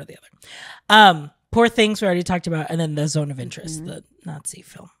 it's one or the other. Poor Things we already talked about, and then The Zone of Interest, the Nazi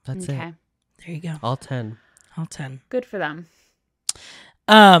film. That's Okay. it. There you go. All 10. All 10. Good for them.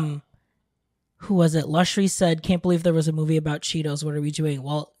 Who was it? Lushry said, "Can't believe there was a movie about Cheetos. What are we doing?"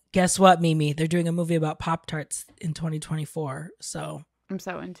 Well, guess what, Mimi? They're doing a movie about Pop-Tarts in 2024. So I'm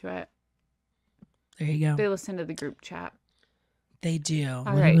so into it. there you go. They listen to the group chat. They do. All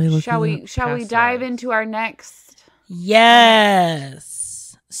What am I right. looking Shall we up? dive Past into our next?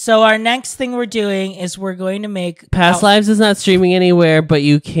 Yes. So our next thing we're doing is we're going to make Past Lives is not streaming anywhere, but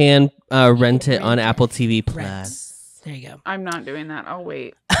you can rent it on Apple TV Plus. Rent. There you go. I'm not doing that. I'll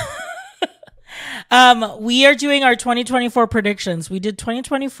wait. We are doing our 2024 predictions. We did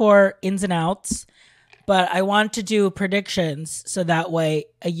 2024 ins and outs, but I want to do predictions so that way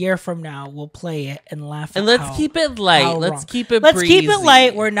a year from now we'll play it and laugh. And let's keep it light. Let's keep it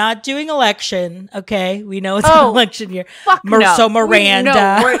light. We're not doing election, okay? We know it's an election year. Fuck no. So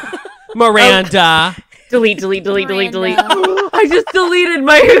Miranda. Miranda. Delete. I just deleted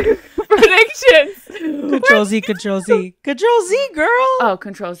my predictions. Control Z, girl. Oh,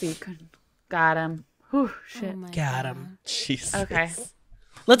 Control Z. Got him. Whew, shit. Got him. Jesus. Okay.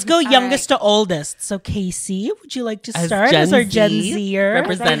 Let's go youngest to oldest. So Casey, would you like to start Gen as our Z Gen Zer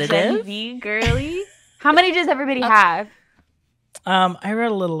representative? Gen Z girly. How many does everybody have? I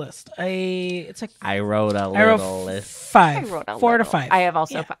wrote a little list. I wrote a little list. 5. I wrote a 4 to little. 5. I have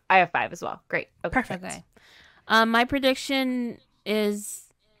also I have 5 as well. Great. Okay. Perfect. Okay. My prediction is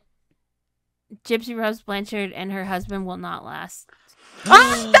Gypsy Rose Blanchard and her husband will not last.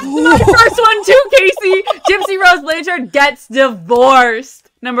 That's my first one too, Casey. Gypsy Rose Blanchard gets divorced.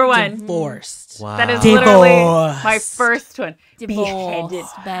 Number 1. Divorced. Wow. That is literally my first one. Beheaded.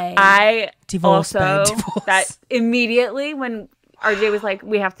 Babe. I Divorced, also babe, divorced. that immediately when RJ was like,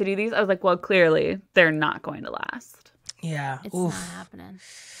 "We have to do these," I was like, "Well, clearly they're not going to last." Yeah. It's not happening.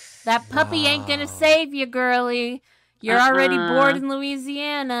 That puppy ain't gonna save you, girly. You're already bored in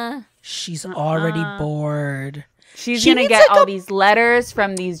Louisiana. She's already bored. She's She gonna needs get like all a- these letters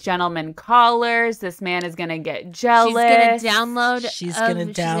from these gentlemen callers. This man is gonna get jealous. She's gonna download. She's gonna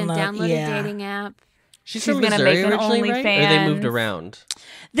download, yeah. a dating app. She's She's from gonna Missouri make an originally, right? Or they moved OnlyFans. around?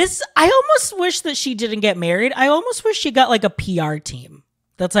 I almost wish that she didn't get married. I almost wish she got like a PR team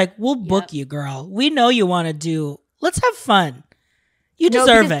that's like, we'll book you, girl. We know you want to do. Let's have fun. You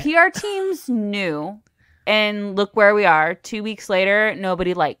deserve it. PR teams knew, and look where we are. 2 weeks later,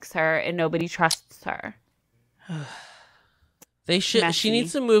 nobody likes her and nobody trusts her. They should. Messy. She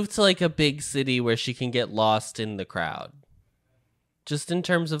needs to move to like a big city where she can get lost in the crowd. Just in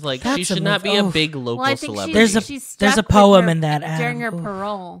terms of like, she That's a should not move. be a Oh. big local Well, I think celebrity. she's there's a stuck with poem her in that during her Adam. Ooh.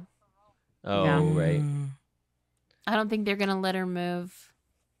 parole. Oh, Yeah. right. I don't think they're gonna let her move.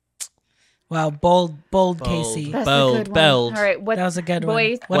 Wow, bold Casey. That's Bold, a good one. bold. All right, what That was a good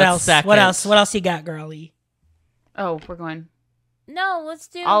boys? one. What What's else? second? What else? What else you got, girlie? Oh, we're going. No, let's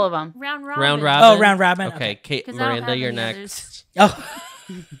do All of 'em. Round robin. Round robin. Oh, round robin. Okay, Kate, 'Cause I don't Miranda, have you're any next. Oh,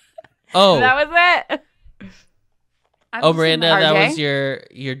 Oh, That was it. oh, Miranda, that RJ? was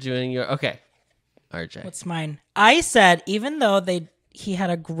you're doing your okay. RJ. what's mine? I said even though he had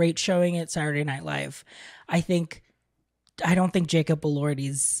a great showing at Saturday Night Live, I don't think Jacob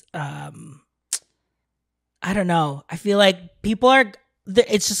Elordi's. I don't know. I feel like people are.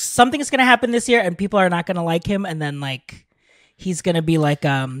 It's just something's gonna happen this year, and people are not gonna like him, and then like he's gonna be like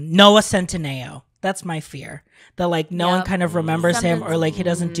Noah Centineo. That's my fear. That like no one Yep. kind of remembers him, or Something's- like he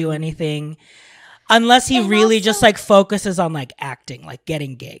doesn't do anything, unless he And really also- just like focuses on like acting, like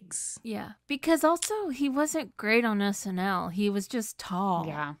getting gigs. Yeah, because also he wasn't great on SNL. He was just tall.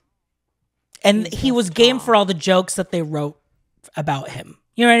 Yeah. And He's he was just game tall. for all the jokes that they wrote about him.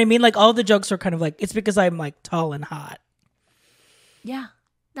 You know what I mean? Like all the jokes were kind of like, it's because I'm like tall and hot. Yeah,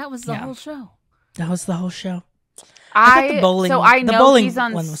 that was the Yeah. whole show. That was the whole show. thought the bowling- so I the know bowling he's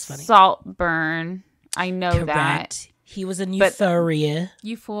on one was funny. Saltburn. I know that. Correct. He was in But- Euphoria.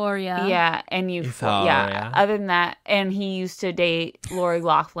 Euphoria. Yeah, and yeah. Euphoria. Other than that, and he used to date Lori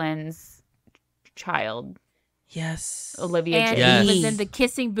Loughlin's child, Yes. Olivia And Jade. Yes. he was in the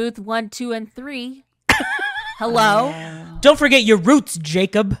Kissing Booth 1, 2, and 3. Hello. Don't forget your roots,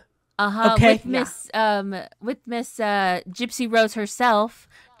 Jacob. Okay. With Miss Gypsy Rose herself,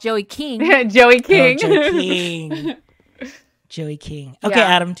 Joey King. Joey King. Oh, Joey King. Joey King. Okay, Yeah.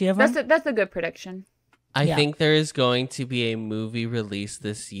 Adam, do you have one? That's a good prediction. I Yeah. think there is going to be a movie released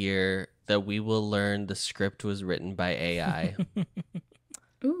this year that we will learn the script was written by AI.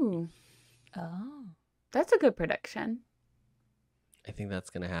 Ooh, Oh. that's a good prediction. I think that's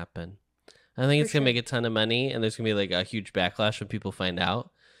going to happen. I think it's going to make a ton of money, and there's going to be like a huge backlash when people find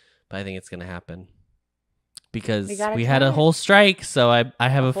out. But I think it's going to happen because We gotta we had try a it. whole strike. So I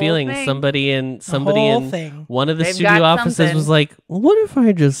have a whole feeling thing. somebody The whole in thing. one of the They've studio got offices something. was like, "What if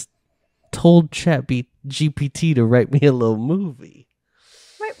I just told GPT to write me a little movie?"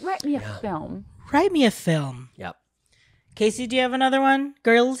 Write me a film. Write me a film. Yep. Casey, do you have another one?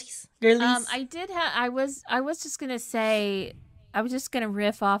 Girlies? I did have. I was just gonna say. I was just gonna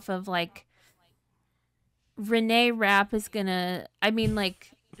riff off of like. Renee Rapp is gonna. I mean,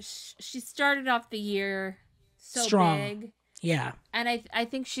 like, she started off the year so Strong. big. Yeah. And I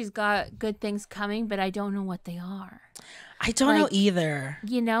think she's got good things coming, but I don't know what they are. I don't know Like, either.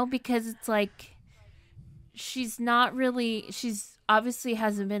 You know, because it's like she's obviously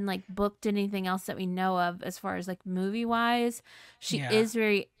hasn't been like booked anything else that we know of as far as like movie wise. She Yeah. is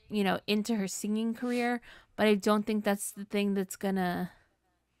very, into her singing career, but I don't think that's the thing that's gonna,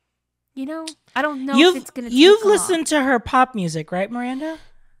 I don't know if it's gonna You've take off. listened to her pop music, right, Miranda?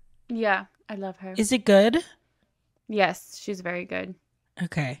 Yeah, I love her. Is it good? Yes, she's very good.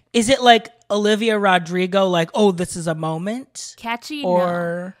 Okay. Is it like Olivia Rodrigo, like, oh, this is a moment? Catchy?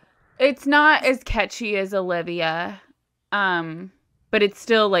 Or It's not as catchy as Olivia, but it's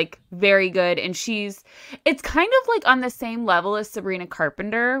still like very good. And it's kind of like on the same level as Sabrina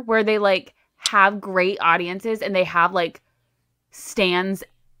Carpenter, where they like have great audiences and they have like stands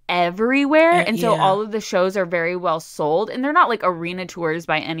everywhere. And so yeah. all of the shows are very well sold, and they're not like arena tours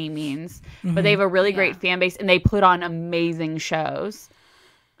by any means, but they have a really great fan base and they put on amazing shows.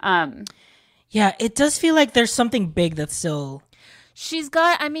 Yeah, it does feel like there's something big that's still. She's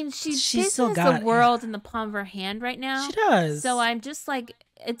got, she still has got the world in the palm of her hand right now. She does. So I'm just like,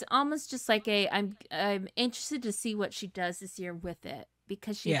 it's almost just like I'm interested to see what she does this year with it,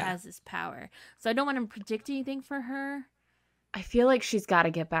 because she has this power. So I don't want to predict anything for her. I feel like she's got to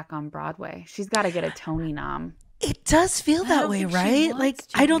get back on Broadway. She's got to get a Tony nom. It does feel that way, right? Like,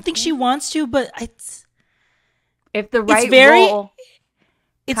 I don't think she wants to, but if the right role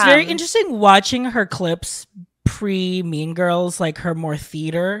It's very interesting watching her clips pre Mean Girls, like her more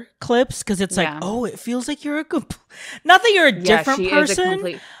theater clips, because it's like, oh, it feels like you're not that you're a different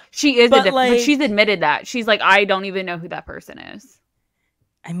person. She is a different, but she's admitted that. She's like, I don't even know who that person is.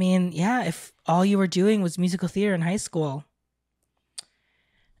 I mean, yeah, if all you were doing was musical theater in high school,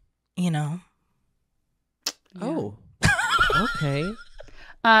 Oh, okay.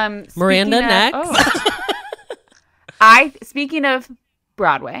 speaking Miranda, next. Speaking of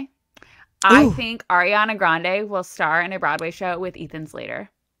Broadway, I think Ariana Grande will star in a Broadway show with Ethan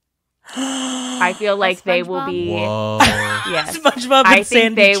Slater. I feel like they will be. Whoa. Yes, SpongeBob and I think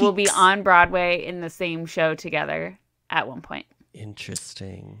Sandy they Cheeks will be on Broadway in the same show together at one point.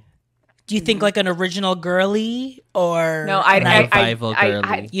 Interesting. Do you think like an original girly or no? girly. I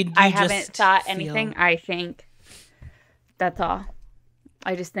haven't thought anything. I think that's all.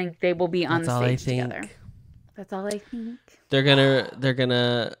 I just think they will be on the stage together. That's all I think. They're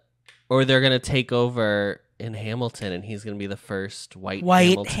gonna take over in Hamilton, and he's gonna be the first white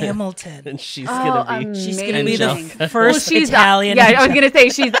Hamilton. And she's gonna be the first Italian. Yeah, I was gonna say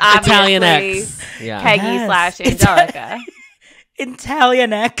she's Italian obviously X. Yeah. Peggy / Angelica.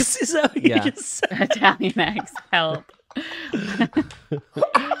 Italian X is what you just said. Italian X, help.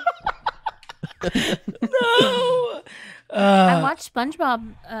 No. I watched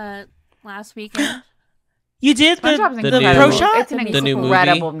SpongeBob last weekend. You did the Pro Shot? It's an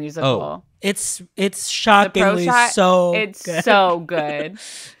incredible musical. Oh. It's shockingly so it's good. So good.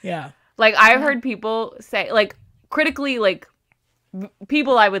 Yeah. Like I've heard people say, like critically, like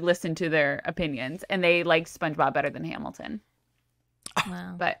people I would listen to their opinions, and they like SpongeBob better than Hamilton.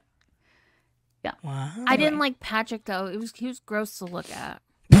 Wow. But yeah. Wow. I didn't like Patrick though. He was gross to look at.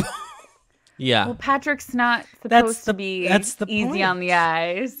 Yeah. Well, Patrick's not supposed to be easy point. on the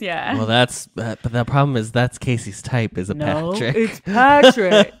eyes. Yeah. Well, but the problem is that's Casey's type is Patrick. It's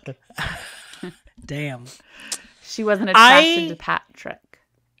Patrick. Damn. She wasn't attracted to Patrick.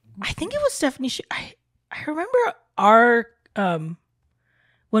 I think it was Stephanie. I remember our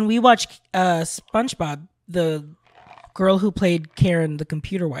when we watched SpongeBob, the girl who played Karen, the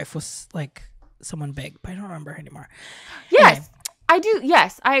computer wife, was like someone big, but I don't remember her anymore. Yes. Anyway. I do.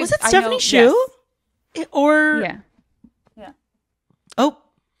 Yes, was it Stephanie Shu? Yes. Or yeah. Oh,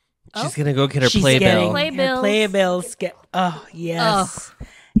 she's gonna go get her playbill. Playbills. Oh yes. Oh.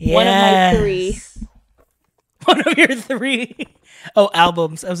 Yes. One of my 3. One of your 3. Oh,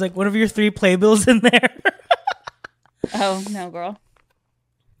 albums. I was like, one of your 3 playbills in there. Oh no, girl.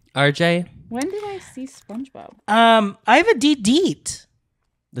 RJ. When did I see SpongeBob? I have a deet.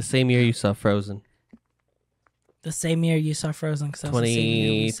 The same year you saw Frozen. The same year you saw Frozen, because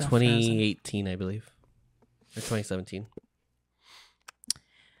 2018, I believe, or 2017.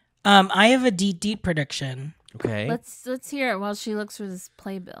 I have a deet prediction. Okay. Let's hear it while she looks for this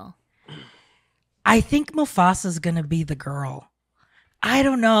playbill. I think Mufasa's gonna be the girl. I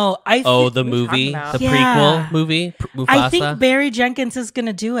don't know. The movie, the prequel movie, Mufasa. I think Barry Jenkins is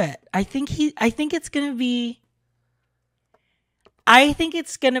gonna do it. I think it's gonna be. I think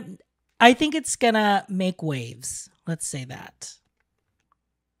it's gonna make waves. Let's say that.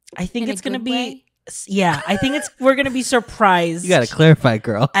 I think it's gonna be. Way? Yeah, I think we're gonna be surprised. You gotta clarify,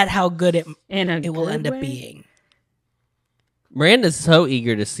 girl. At how good it In a will good end up way? being. Miranda's so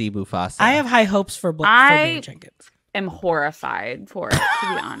eager to see Mufasa. I have high hopes for Barry Jenkins. I'm horrified for it, to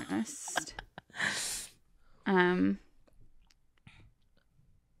be honest.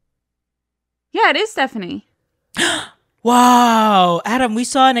 Yeah, it is Stephanie. Wow, Adam, we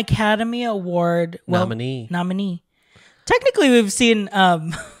saw an Academy Award nominee. Technically, we've seen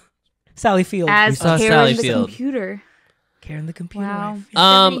Sally Field As We saw Karen Sally the Field. computer. Karen the computer. Wow.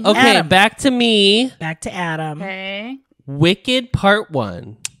 Wife. Okay, Adam. back to me. Back to Adam. Okay. Wicked Part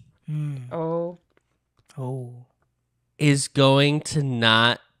 1 Oh. is going to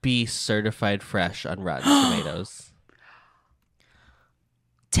not be certified fresh on Rotten Tomatoes.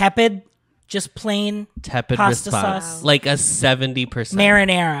 Tepid, just plain Tepid pasta response. sauce. Like a 70%.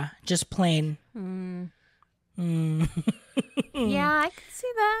 marinara, just plain. Yeah, I can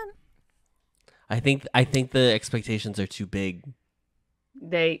see that. I think the expectations are too big.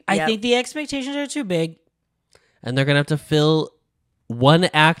 I think the expectations are too big. And they're going to have to fill one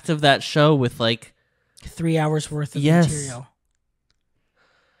act of that show with like 3 hours worth of Yes. material.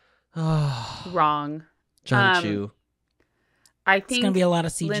 Wrong. John Chu. I It's think going to be a lot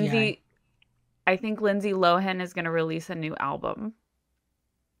of CGI. I think Lindsay Lohan is going to release a new album.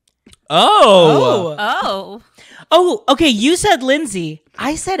 Oh. Oh, okay. You said Lindsay.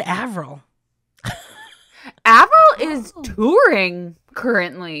 I said Avril. Avril is touring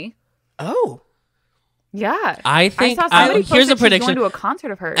currently. Oh. Yeah. I think saw somebody here's a posted she's prediction. going to a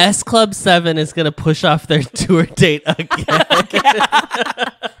concert of hers. S Club 7 is going to push off their tour date again.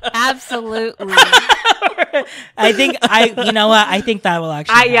 Absolutely. I think you know what? I think that will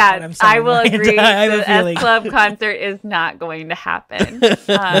actually happen. I'm sorry, I will Miranda. agree. I have a The feeling. S Club concert is not going to happen.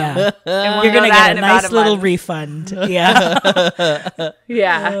 Yeah. And we'll You're know going to that get in a about nice little month. refund. Yeah.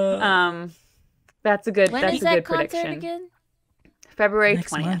 Yeah. That's a good. When that's is a that good concert prediction. again? February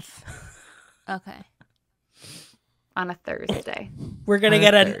Next 20th month. Okay. on a Thursday. We're going to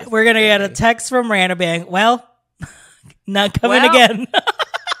get a text from Miranda being, well, not coming Well. again.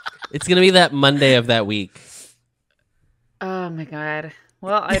 It's going to be that Monday of that week. Oh my god.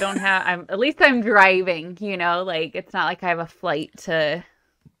 Well, I don't have. At least I'm driving. You know, like it's not like I have a flight to.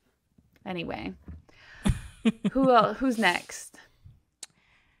 Anyway, who else? Who's next?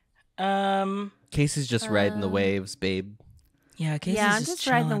 Casey's just riding the waves, babe. Yeah, Casey's Yeah, I'm just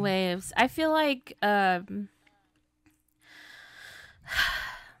riding the chilling. waves. I feel like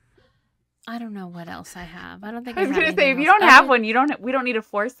I don't know what else I have. I don't think I was have gonna say, anything if you else. don't have one, we don't need to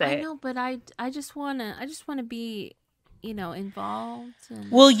force it. I know, but I just wanna be, involved.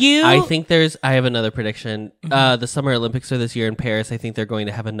 And... Will you? I have another prediction. The Summer Olympics are this year in Paris. I think they're going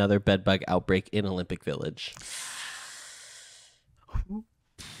to have another bedbug outbreak in Olympic Village.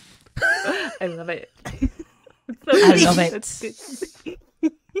 I love it. I love it. That's good.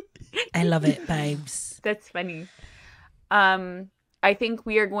 I love it, babes. That's funny. I think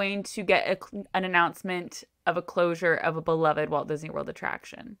we are going to get an announcement of a closure of a beloved Walt Disney World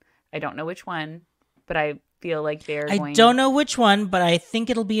attraction. I don't know which one, but I feel like they're going. I don't know which one, but I think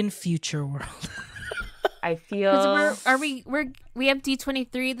it'll be in Future World. I feel. We have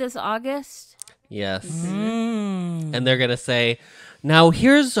D23 this August. Yes. Mm. And they're going to say, now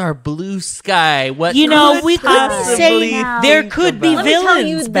here's our blue sky. What You know, could we could possibly say now. there could be Let me tell you,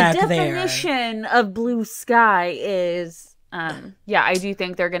 villains the back there. definition of blue sky is. Yeah, I do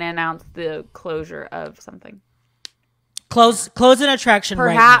think they're going to announce the closure of something. Close an attraction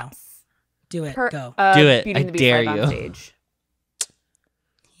right now. Perhaps. Do it. Per- Go. Do it. Beauty and I the Beast dare live you. on stage.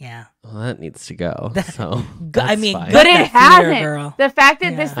 Yeah. Well, that needs to go. So I mean, fine. good. But that it theater, hasn't. girl. The fact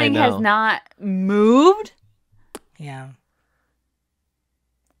that Yeah. this I thing has know. not moved, Yeah.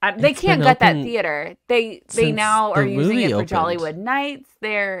 they It's can't been gut that open theater. They since now are the using movie it for opened. Jollywood Nights.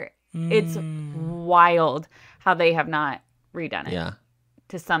 It's wild how they have not redone it Yeah.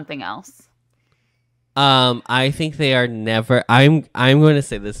 to something else. I think they are never. I'm going to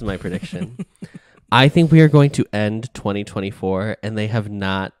say this is my prediction. I think we are going to end 2024, and they have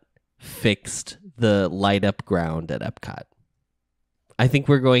not fixed the light up ground at Epcot. I think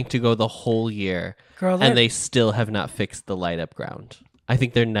we're going to go the whole year, Girl, and they still have not fixed the light up ground. I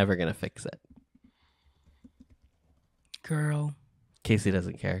think they're never going to fix it. Girl. Casey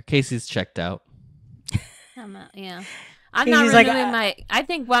doesn't care. Casey's checked out. I'm not Casey's like,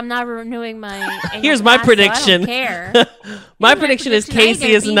 renewing I'm not renewing my. annual Here's my pass, so prediction. I don't care. My prediction is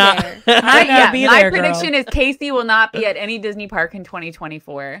Casey is not. I gotta be my there, girl. prediction is Casey will not be at any Disney park in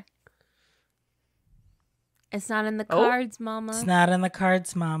 2024. It's not in the Oh. cards, Mama. It's not in the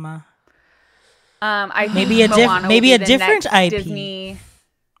cards, Mama. I think Maybe a Moana will maybe be a the different next IP. Disney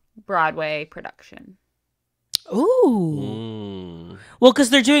Broadway production. Ooh. Mm. Well, because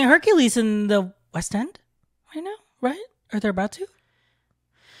they're doing Hercules in the West End right now, right? Or they're about to?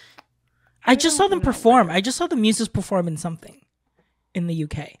 I just saw them perform. I just saw the Muses perform in something in the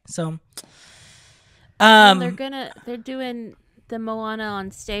UK. So, they're doing the Moana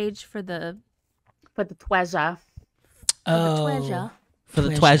on stage for the Tweja. Tweja. For the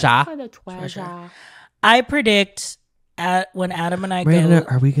Tweja. For the Tweja. I predict when Adam and I Miranda, go.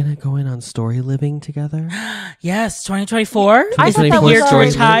 are we going to go in on story living together? Yes, 2024. I thought that 2024 was Here to story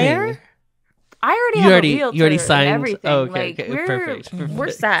retire. living. I already You have already- a realtor you already and signed? everything. Oh, okay, like, okay, we're, perfect.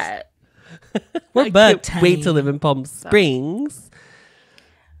 We're set. We're I booked. can't wait to honey. live in Palm Springs.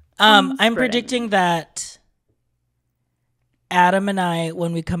 I'm Spreading. predicting that Adam and I,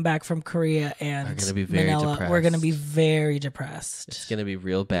 when we come back from Korea and Are gonna be very Manila, we're going to be depressed. very depressed. It's going to be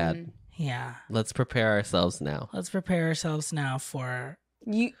real bad. Yeah. Let's prepare ourselves now. Let's prepare ourselves now for.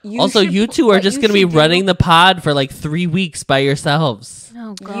 You Also, should you pl- two are what just you going to be should do- running the pod for like 3 weeks by yourselves.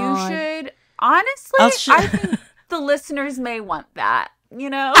 Oh You God. should honestly. I'll sh- I think the listeners may want that. You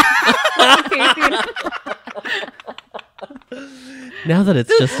know. Now that it's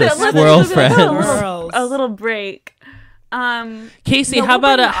just a Let's squirrel do friends. Squirrels. a little break. Casey, no, how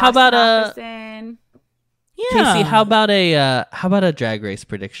we'll about bring a how about Austin a in. Yeah. Casey, how about a drag race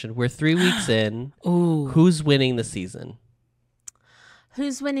prediction? We're 3 weeks in. Ooh. Who's winning the season?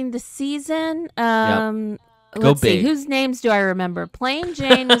 Who's winning the season? Go Let's see. big. Whose names do I remember? Plain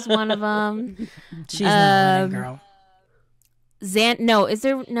Jane was one of them. She's not winning, girl.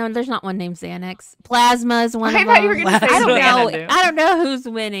 There's not one named Xanax. Plasma is one I of thought them. you were going to say I don't know. Xanadu. I don't know who's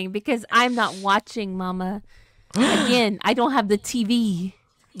winning because I'm not watching, Mama. Again, I don't have the TV.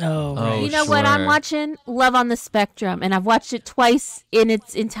 Oh, Oh, You know what I'm sure. watching? Love on the Spectrum, and I've watched it twice in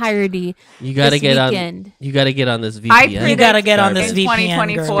its entirety. You got to this get weekend. on. You got to get on this VPN. I You predict gotta get on this in VPN,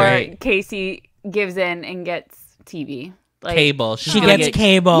 2024, Great. Casey gives in and gets TV. Like, Cable. She's she gonna gets get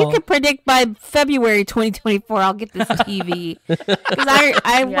cable. You could predict by February 2024 I'll get this TV because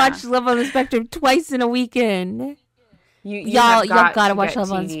I watched Love on the Spectrum twice in a weekend. Y'all gotta watch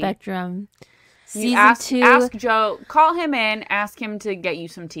Love on the Spectrum. Season 2. Ask Joe. Call him in. Ask him to get you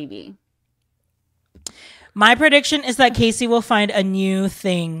some TV. My prediction is that Casey will find a new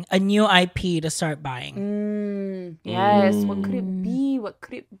thing, a new IP to start buying. Yes. What could it be? What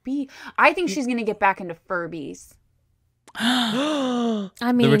could it be? I think she's gonna get back into Furbies. I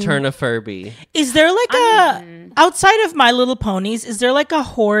mean, the return of Furby. Is there like a outside of My Little Ponies? Is there like a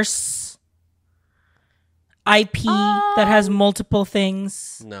horse IP that has multiple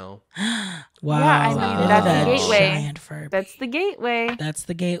things? No. Wow, Yeah, I mean, look that's at the that gateway. giant Furby. That's the gateway. That's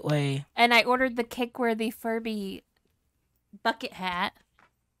the gateway. and I ordered the Cake-worthy Furby bucket hat.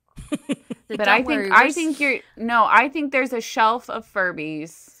 But I think I think there's a shelf of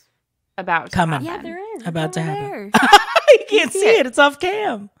Furbies about to Coming. yeah, happen. there is. About It's to over happen. there. You can't see it. It's off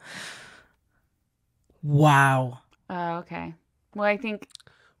cam. Wow. Oh, okay. Well, I think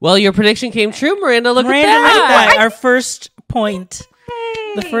Well, your prediction came true, Miranda. Look Miranda, at look that. at that. Our first point.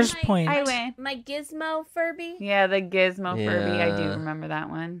 The Hey, first my- point. I win. My Gizmo Furby. Yeah, the Gizmo Furby. I do Yeah. remember that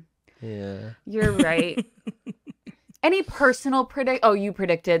one. Yeah. You're right. Any personal predict? Oh, you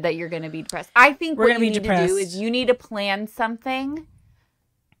predicted that you're going to be depressed. I think We're what gonna you be need to do depressed. is you need to plan something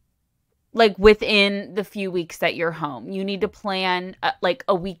like within the few weeks that you're home. You need to plan like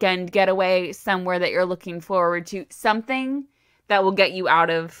a weekend getaway somewhere that you're looking forward to. Something that will get you out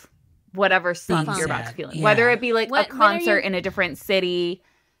of whatever slump Being you're about to sad. feel in. Yeah. Whether it be like When a are concert you- in a different city,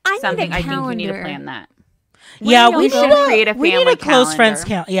 I need something. a I think you need to calendar. plan that. Yeah, When we you should go- create a we need family a close friends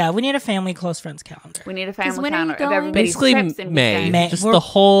calendar. calendar. Yeah, we need a family close friends calendar. We need a 'Cause family when are you calendar of going? everybody's Basically, trips and May. weekends. May. Just We're- the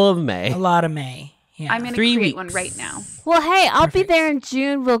whole of May. A lot of May. Yeah. I'm going to 3 create weeks. one right now. Well, hey, I'll be Perfect. there in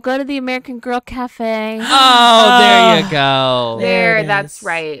June. We'll go to the American Girl Cafe. Oh, there you go. There it That's is.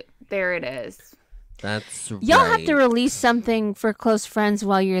 right. There it is. That's right. Y'all have to release something for close friends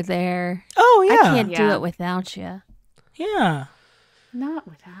while you're there. Oh I yeah. can't do Yeah. it without you. Yeah. Not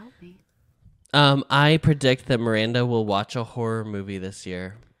without me. I predict that Miranda will watch a horror movie this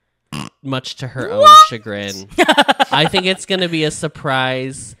year, much to her own chagrin. I think it's going to be a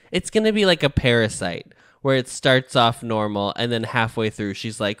surprise. It's going to be like a Parasite, where it starts off normal, and then halfway through,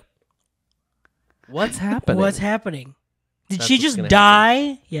 she's like, "What's happening?" What's happening? Did That's she what's just gonna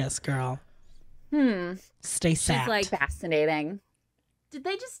die? Yes, girl. Stay She's sad. like fascinating. Did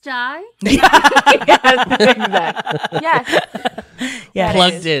they just die? Yes. Yeah.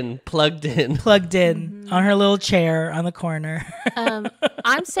 Plugged in. Plugged in on her little chair on the corner.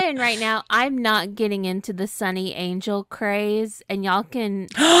 I'm saying right now, I'm not getting into the Sunny Angel craze, and y'all can.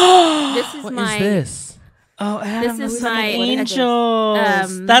 This is What my. is this? Oh, Adam, This is the my- angels.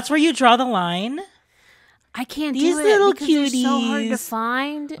 Um, That's where you draw the line. I can't These do it little because they're so hard to cuties.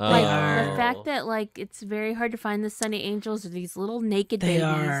 find. Oh. Like the fact that like it's very hard to find the Sunny Angels or these little naked They babies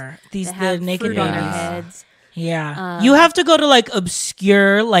are. These that the have naked fruit on their babies. heads. Yeah. You have to go to like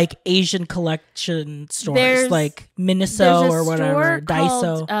obscure like Asian collection stores There's- like There's Miniso a or whatever, store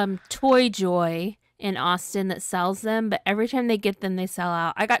Daiso. called Toy Joy in Austin that sells them, but every time they get them, they sell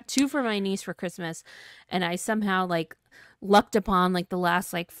out. I got 2 for my niece for Christmas, and I somehow like lucked upon like the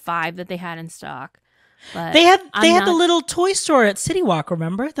last like 5 that they had in stock. But They had I'm the not- little toy store at City Walk,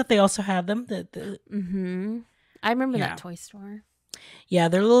 remember? That they also had them. I remember Yeah. that toy store. Yeah,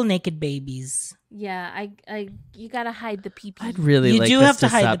 they're little naked babies. Yeah, I you gotta hide the pee pee. I'd really You like do us have to to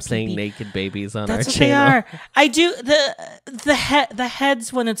hide stop the saying pee-pee. naked babies on That's our what they channel. are. I do the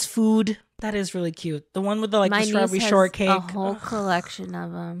heads when it's food. That is really cute. The one with the like My the strawberry niece has shortcake. a whole collection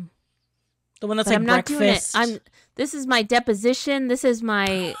of them. The one that's But like I'm not breakfast. doing it. This is my deposition. This is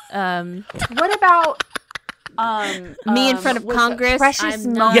my What about me in front of what's Congress. precious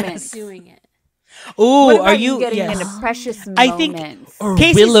I'm not moments? doing it. Ooh, What about are you getting yes. into precious I think- moments? Or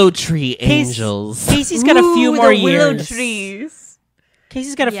Casey's- willow tree angels. Casey's got a few Ooh, more the willow years. trees.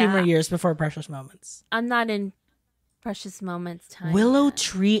 Casey's got a few Yeah. more years before Precious Moments. I'm not in precious moments time. Willow yet.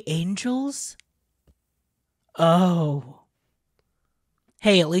 tree angels? Oh.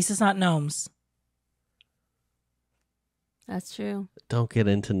 Hey, at least it's not gnomes. That's true. Don't get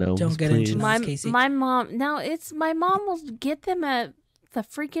into gnomes, Don't get please. into gnomes. Casey. My mom. No, it's my mom will get them at the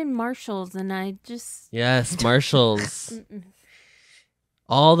freaking Marshalls, and I just Yes, Marshalls. mm-mm.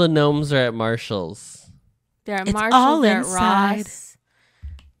 All the gnomes are at Marshalls. They're at It's Marshalls. all They're at inside. Ross.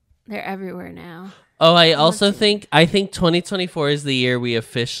 They're everywhere now. Oh, I also think 2024 is the year we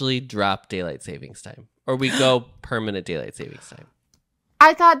officially drop daylight savings time, or we go permanent daylight savings time.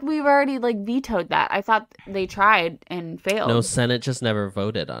 I thought we've already like vetoed that. I thought they tried and failed. No, Senate just never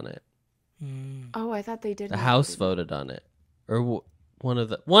voted on it. Oh, I thought they did. The House voted on it, or one of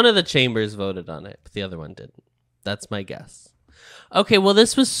the chambers voted on it, but the other one didn't. That's my guess. Okay, well,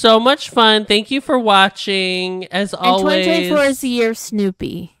 this was so much fun. Thank you for watching. As And always, 2024 is the year of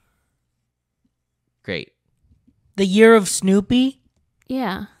Snoopy. great. The year of Snoopy?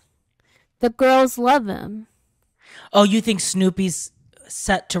 Yeah, the girls love him. Oh, you think Snoopy's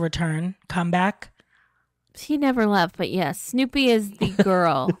set to return, come back? He never left, but yes, Snoopy is the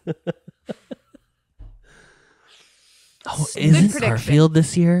girl. Oh, isn't prediction. Garfield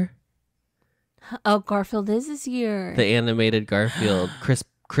this year? Oh, Garfield is this year. The animated Garfield, Chris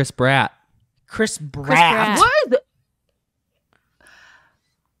Pratt. Chris Pratt. Pratt. What?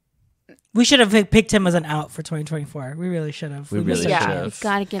 We should have picked him as an out for 2024. We really should have. We missed really our should chance. have.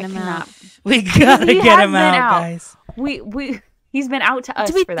 Gotta get him out. We gotta He get has him been out, out. guys. He's been out to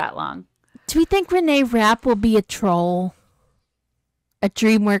us we- for that long. Do we think Renee Rapp will be a troll? A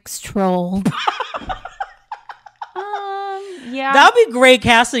DreamWorks troll? Yeah. That would be great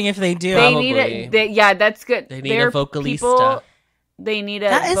casting if they do. They need Probably. yeah, that's good. They need a They're vocalista. people- They need a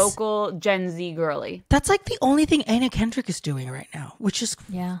That is- vocal Gen Z girly. That's like the only thing Anna Kendrick is doing right now, which is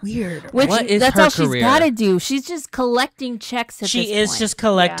Yeah. weird. Which What is that's her all career? she's got to do. She's just collecting checks at She this is point. just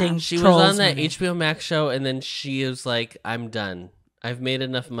collecting. Yeah. She was trolls on that money. HBO Max show, and then she was like, "I'm done. I've made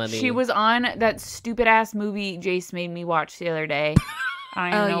enough money." She was on that stupid ass movie Jace made me watch the other day. I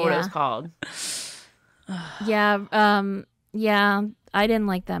don't even know what it was yeah. called. Yeah, I didn't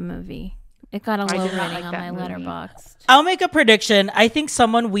like that movie. It got a I low did not rating like on that my movie. letterbox. I'll make a prediction. I think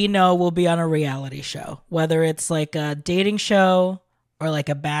someone we know will be on a reality show, whether it's like a dating show or like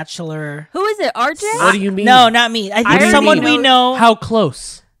a bachelor. Who is it? RJ? What do you mean? No, not me. I think already someone we know- know, How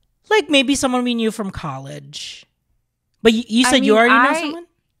close? like maybe someone we knew from college. But you said I you mean, already know I- someone?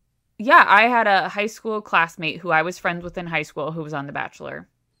 Yeah, I had a high school classmate who I was friends with in high school who was on The Bachelor.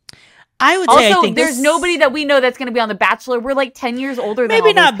 I would say I Also, think there's nobody that we know that's going to be on The Bachelor. We're like 10 years older than all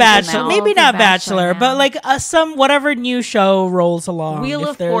maybe those not people bachelor, now. maybe The not Bachelor bachelor, but now. like some whatever new show rolls along. Wheel if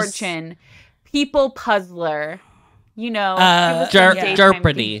of there's- Fortune, People Puzzler, you know,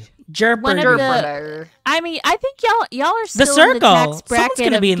 Jeopardy. One of Jeopardy. I mean, I think y'all are still in the Circle. tax Someone's bracket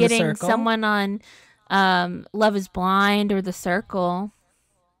gonna of be in The getting Circle. someone on Love is Blind or The Circle.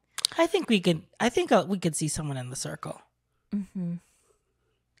 I think we could see someone in The Circle. Mm-hmm.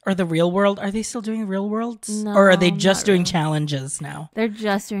 Or The Real World. Are they still doing Real Worlds? No, or are they just not doing really. challenges now? They're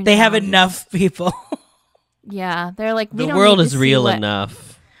just doing They have challenges. enough people. Yeah, they're like, we The don't world need to is see real what-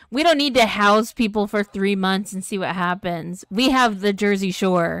 enough. We don't need to house people for 3 months and see what happens. We have the Jersey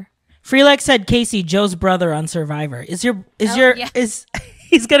Shore. Freelex said Casey, Joe's brother on Survivor. Is yeah.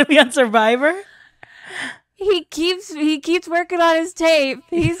 he's gonna be on Survivor? He keeps working on his tape.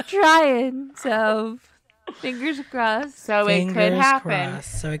 He's trying. So Fingers crossed. So it could Fingers happen.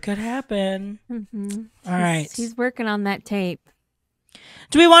 crossed. So it could happen. Mm-hmm. All right. He's working on that tape.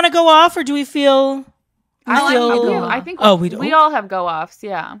 Do we want to go off, or do we feel? I think we all have go offs.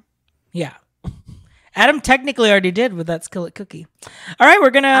 Yeah. Yeah. Adam technically already did with that skillet cookie. All right, we're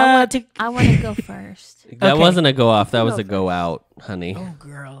gonna take. I want to go first. That Okay. wasn't a go off. That was a go out, honey. Oh,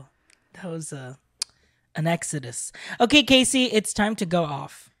 girl, that was an exodus. Okay, Casey, it's time to go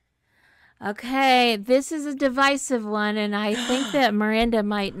off. Okay, this is a divisive one, and I think that Miranda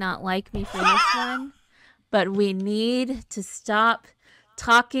might not like me for this one, but we need to stop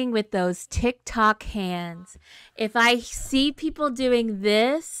talking with those TikTok hands. If I see people doing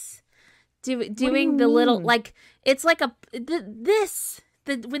this, doing the little, like, it's like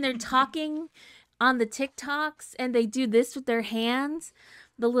when they're talking on the TikToks and they do this with their hands,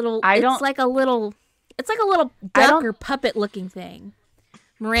 it's like a little duck or puppet looking thing.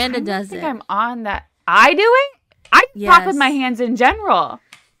 Miranda does it. I think I'm on that. I do it? I talk with my hands in general.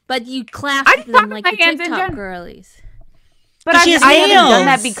 But you clasp them like the TikTok girlies. But I haven't done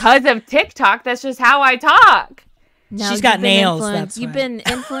that because of TikTok. That's just how I talk. No, she's got nails. That's You've been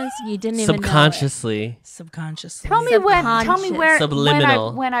influenced and you didn't even know Subconsciously. Tell me where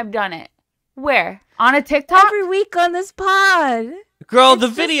Subliminal. when I've done it. Where? On a TikTok? every week on this pod. Girl, the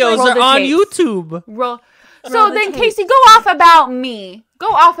videos roll are the on tape. YouTube. So then, Casey, go off about me. Go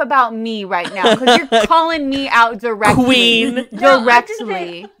off about me right now because you're calling me out directly. Queen.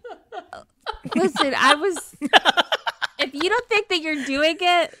 Directly. Listen, if you don't think that you're doing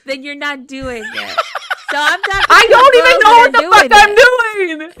it, then you're not doing it. So I'm not. I don't even know what the fuck I'm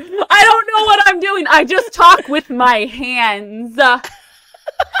doing. I don't know what I'm doing. I just talk with my hands.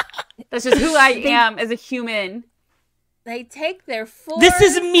 That's just who I am as a human. They take their This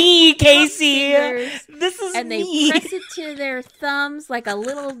is me, Casey. fingers This is and me. they press it to their thumbs like a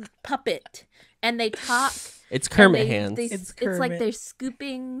little puppet, and they talk. It's Kermit and hands. It's Kermit. like they're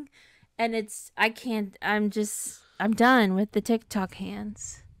scooping, and I'm done with the TikTok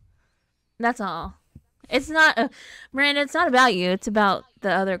hands. That's all. It's not, Miranda, it's not about you. It's about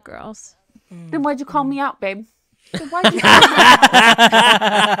the other girls. Then why'd you call me out, babe?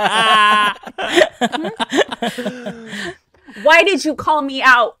 Why did you call me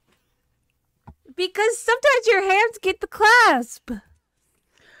out? Because sometimes your hands get the clasp.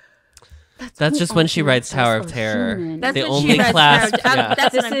 That's just when she writes Tower of Terror. That's the when only she writes class. Tower of- Yeah.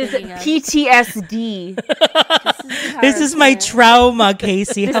 That's This what I'm is thinking of. PTSD. This is my trauma,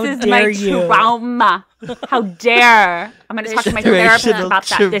 Casey. How This is dare my you? trauma. How dare. I'm going to talk to my therapist about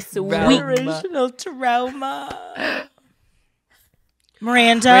that this week. Generational trauma.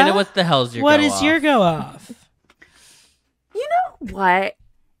 Miranda, Miranda, what the hell's your what go is off? your go off? You know what?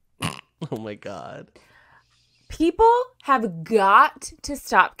 Oh my god. People have got to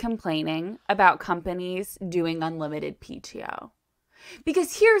stop complaining about companies doing unlimited PTO.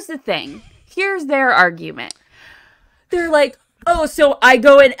 Because here's the thing. Here's their argument. They're like, oh, so I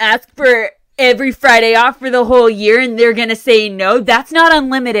go and ask for every Friday off for the whole year and they're going to say no? That's not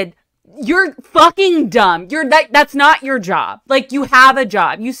unlimited. You're fucking dumb. That's not your job. Like, you have a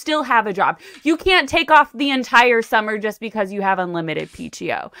job. You still have a job. You can't take off the entire summer just because you have unlimited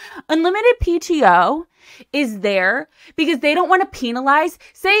PTO. Unlimited PTO is there because they don't want to penalize.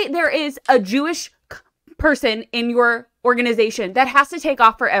 Say there is a Jewish person in your organization that has to take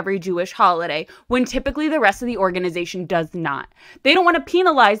off for every Jewish holiday when typically the rest of the organization does not. They don't want to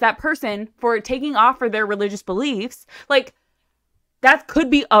penalize that person for taking off for their religious beliefs. Like, that could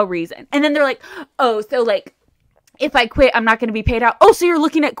be a reason. And then they're like, oh, so like, if I quit, I'm not going to be paid out. Oh, so you're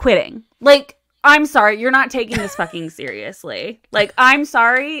looking at quitting. Like, I'm sorry. You're not taking this fucking seriously. Like, I'm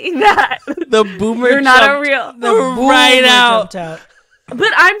sorry that The boomer you're not a real. right out. Jumped out.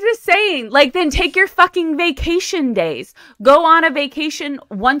 But I'm just saying, like, then take your fucking vacation days. Go on a vacation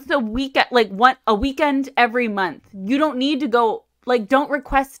once a week, a weekend every month. You don't need to go. Like, don't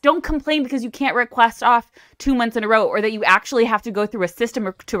complain because you can't request off 2 months in a row or that you actually have to go through a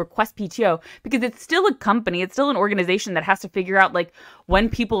system to request PTO because it's still a company. It's still an organization that has to figure out, like, when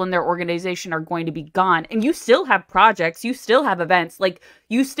people in their organization are going to be gone. And you still have projects. You still have events. Like,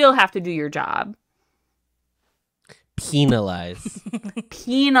 you still have to do your job. Penalize.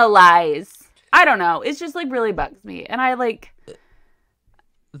 Penalize. I don't know. It's just, like, really bugs me. And I, like...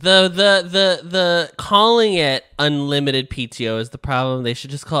 The calling it unlimited PTO is the problem. They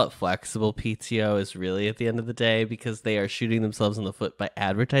should just call it flexible PTO is really at the end of the day because they are shooting themselves in the foot by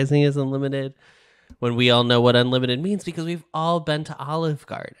advertising as unlimited when we all know what unlimited means because we've all been to Olive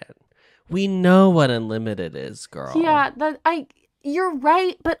Garden. We know what unlimited is, girl. Yeah, you're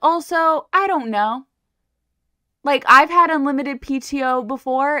right, but also I don't know. Like, I've had unlimited PTO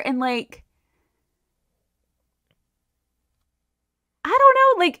before and like I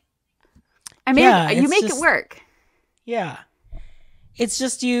don't know. Like, I mean, you make it work. Yeah. It's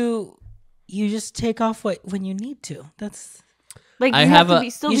just you just take off when you need to. That's like you have to be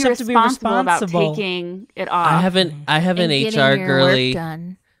responsible about taking it off. I have an HR girly.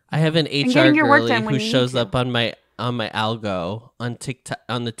 I have an HR girly who shows up on my algo on TikTok,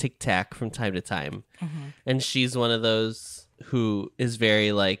 on the TikTok from time to time, and she's one of those who is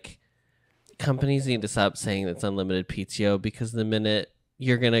very like, companies need to stop saying it's unlimited PTO, because the minute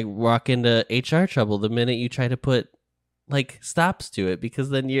you're gonna walk into HR trouble, the minute you try to put like stops to it, because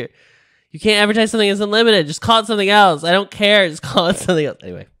then you can't advertise something as unlimited. Just call it something else. I don't care. Just call it something else.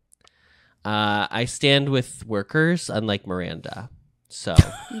 Anyway, I stand with workers, unlike Miranda. So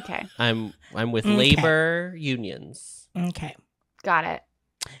okay, I'm with labor unions. Okay, got it.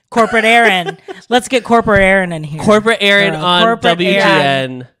 Corporate Aaron, let's get Corporate Aaron in here. Corporate Aaron on Corporate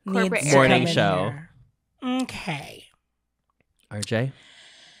WGN morning show. Okay, RJ,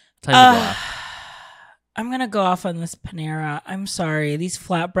 time to go off. I'm going to go off on this Panera. I'm sorry. These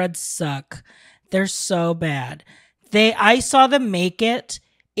flatbreads suck. They're so bad. I saw them make it.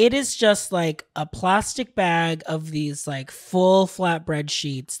 It is just like a plastic bag of these like full flatbread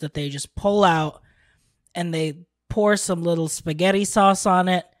sheets that they just pull out, and they pour some little spaghetti sauce on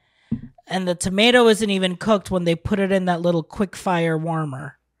it. And the tomato isn't even cooked when they put it in that little quick fire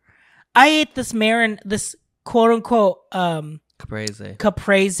warmer. I ate this quote unquote, caprese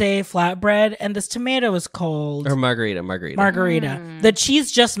flatbread, and this tomato is cold. Or margarita. The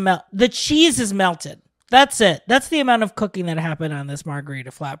cheese the cheese is melted. That's it. That's the amount of cooking that happened on this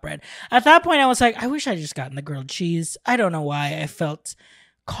margarita flatbread. At that point, I was like, I wish I just gotten the grilled cheese. I don't know why I felt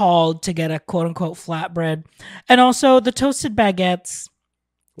called to get a quote unquote flatbread. And also the toasted baguettes.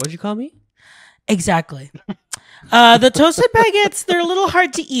 What'd you call me? Exactly. The toasted baguettes, they're a little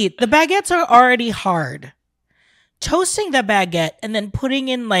hard to eat. The baguettes are already hard. Toasting the baguette and then putting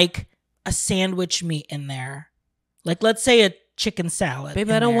in like a sandwich meat in there. Like, let's say a chicken salad. Babe,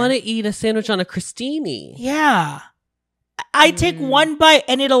 I don't want to eat a sandwich on a crostini. Yeah. I take one bite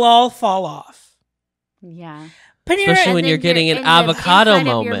and it'll all fall off. Yeah. Panera, especially when you're getting an avocado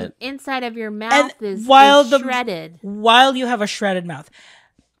moment. Inside of your mouth is shredded. While you have a shredded mouth.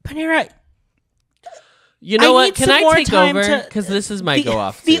 Panera, you know what? Can I take over? Because this is my go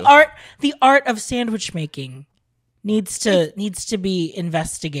off. The art of sandwich making needs to be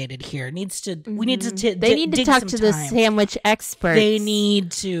investigated here. We need to they need to talk to the sandwich experts. They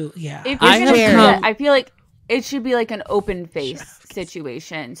need to, yeah. If you're gonna do that, I feel like it should be like an open face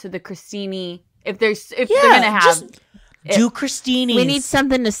situation. So the crostini, if they're gonna have do crostinis. We need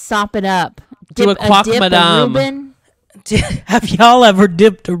something to sop it up. Do a croque madame. Have y'all ever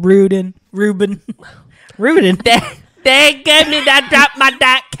dipped a Reuben? Reuben. They gave me that drop my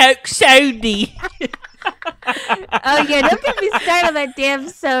Diet Coke soda. Oh yeah, don't get me started on that damn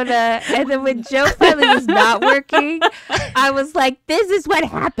soda. And then when Joe finally was not working, I was like, "This is what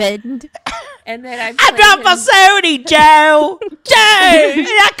happened." And then I dropped my soda, Joe.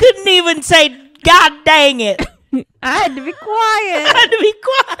 I couldn't even say, "God dang it!" I had to be quiet.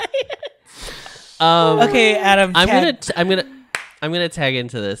 Okay, Adam. I'm gonna tag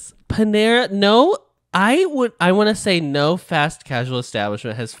into this. Panera. No, I want to say no fast casual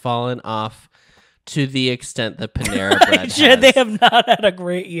establishment has fallen off to the extent that Panera Bread has. They have not had a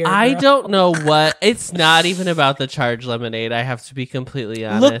great year. I don't know what. It's not even about the charged lemonade. I have to be completely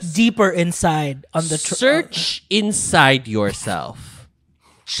honest. Look deeper inside on the search inside yourself.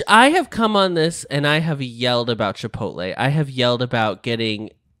 I have come on this and I have yelled about Chipotle. I have yelled about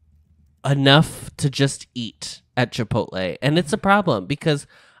getting enough to just eat at Chipotle, and it's a problem because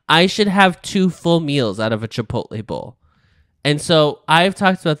I should have 2 full meals out of a Chipotle bowl. And so I've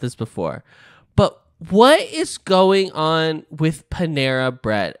talked about this before. But what is going on with Panera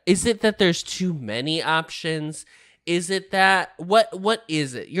Bread? Is it that there's too many options? Is it that what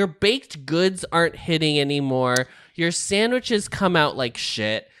is it? Your baked goods aren't hitting anymore. Your sandwiches come out like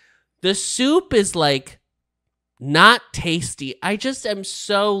shit. The soup is like not tasty. I just am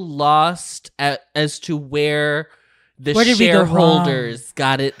so lost as to where the shareholders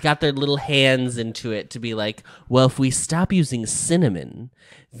got their little hands into it to be like, well, if we stop using cinnamon,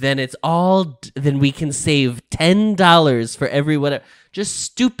 then then we can save $10 for every whatever. Just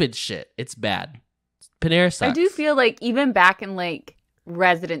stupid shit. It's bad. Panera sucks. I do feel like even back in like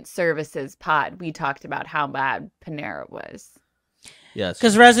resident services pod, we talked about how bad Panera was. Yes,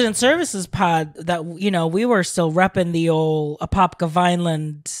 because resident services pod, that we were still repping the old Apopka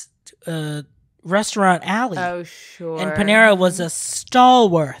Vineland restaurant alley. Oh, sure. And Panera was a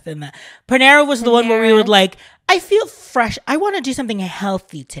stalwart in that. Panera was the one where we would like, I feel fresh. I want to do something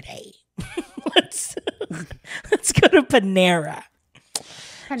healthy today. Let's go to Panera.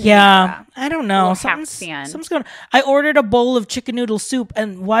 Panera. I don't know. Little half Something's going. I ordered a bowl of chicken noodle soup,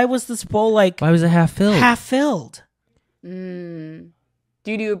 and why was this bowl like Why was it half filled? half filled? Do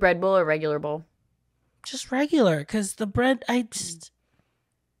you do a bread bowl or regular bowl? Just regular, because the bread, it's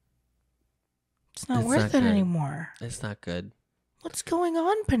not It's worth not it good. anymore. It's not good. What's going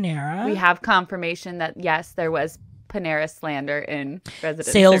on, Panera? We have confirmation that yes, there was Panera slander in Resident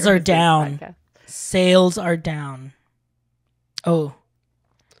Sales are Services down. podcast. Sales are down. Oh,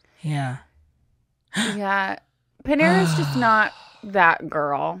 yeah. Yeah, Panera's just not that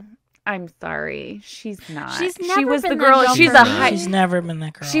girl. I'm sorry, she's not. She's she never was the been that girl. girl She's for a me. high. She's never been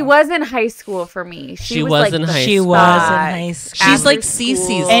that girl. She was in high school for me. She was was like in the high She school. was in spot high school. She's after like school.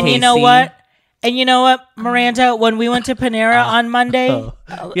 Cece's And you know Casey. what? And you know what, Miranda? When we went to Panera on Monday, You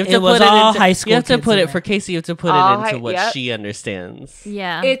have it to was put it all into, high school. You have to kids put in it for there. Casey. You have to put All it into high- what yep. she understands.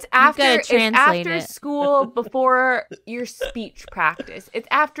 Yeah. It's You've after gotta it's translate after it. school before your speech practice. It's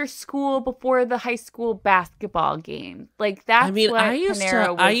after school before the high school basketball game. Like that's I mean, what I used Panera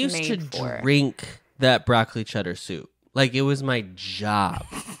to. was I used to made for. drink that broccoli cheddar soup. Like it was my job.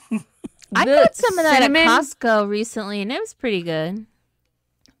 I The got some of that cinnamon- at Costco recently, and it was pretty good.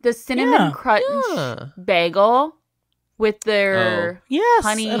 The cinnamon Yeah. crunch Yeah. bagel with their Yes,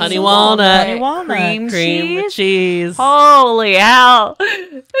 honey, Honey walnut. Honey walnut. cream, Cream with cheese. cheese. Holy hell!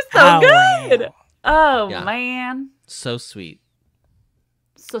 It's so Holy good. hell. Oh Yeah. man, So sweet.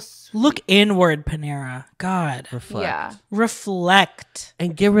 so sweet. Look inward, Panera. God, Reflect. Yeah. reflect.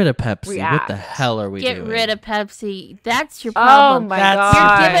 And get rid of Pepsi. What React. the hell are we Get doing? rid of Pepsi. That's your Oh problem. my That's-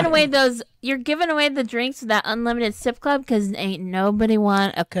 god! You're giving away those. You're giving away the drinks with that unlimited sip club because ain't nobody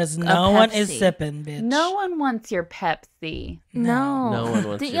want a. Because no one is Pepsi. sipping, bitch. No one wants your Pepsi. No. No one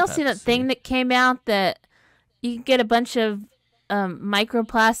wants Didn't your y'all see that Pepsi. thing that came out that you can get a bunch of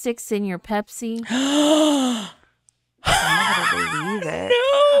microplastics in your Pepsi? I believe it.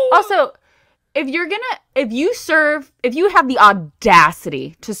 Also, if you have the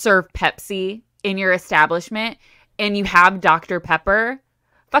audacity to serve Pepsi in your establishment and you have Dr. Pepper,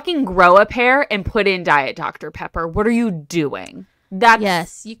 fucking grow a pair and put in Diet Dr. Pepper. What are you doing? That's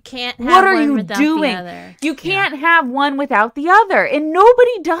Yes, you can't have what are one you without doing? the other. You can't have one without the other, and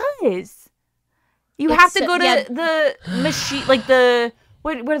nobody does. You have to It's- go to yeah. the machine, like the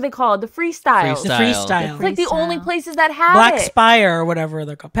what are they called? The freestyle. The Freestyle. freestyle. It's like the only Freestyle. places that have Black it. Spire or whatever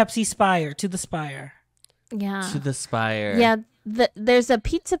they're called. Pepsi Spire. To the Spire. Yeah. To the spire. Yeah, there's a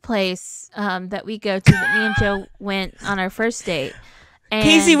pizza place that we go to that me and Joe went on our first date. And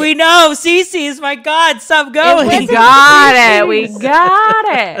Casey, we know. Cece's, my God, stop going. We got it. We got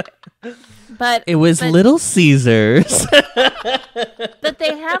it. but It was but- Little Caesars. But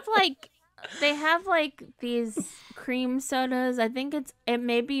they have like these cream sodas. I think it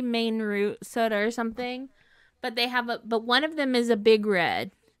may be Main Root soda or something. But but one of them is a Big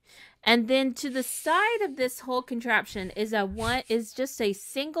Red. And then to the side of this whole contraption is just a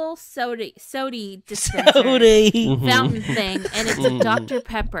single soda dispenser Sody. fountain thing, and it's a Dr.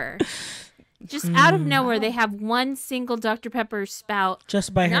 Pepper. Just out of nowhere, they have one single Dr. Pepper spout,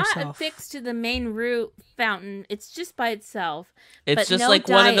 Just by not herself. affixed to the main root fountain. It's just by itself. It's but just no like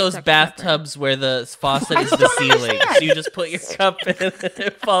one of Diet those Dr. bathtubs where the faucet is the ceiling. So you just put your cup in and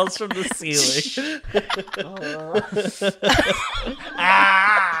it falls from the ceiling.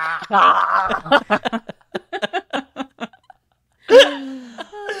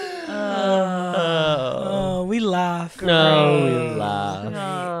 Oh, we laugh. No, we laugh.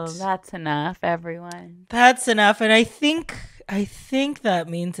 Oh, that's enough, everyone. That's enough. And I think that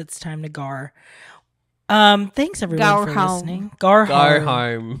means it's time to gar. Thanks everyone Gar for home. listening. Gar Gar home.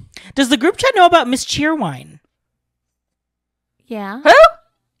 harm. Does the group chat know about Miss Cheerwine? Yeah.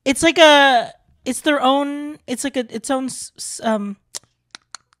 It's like it's their own. It's like its own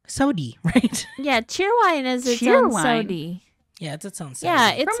sody, right? Yeah, Cheerwine is its Cheer own wine? sody. Yeah, it's its own sody.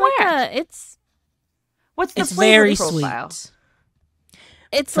 Yeah, it's From like where? it's What's the it's flavor very profile? sweet.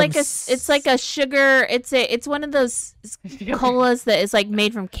 it's From like it's like a sugar. It's one of those colas that is like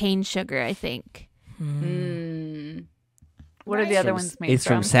made from cane sugar, I think. Mm. What are the other ones made It's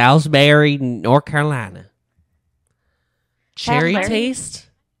from? from Salisbury, North Carolina. Cherry Salisbury? taste?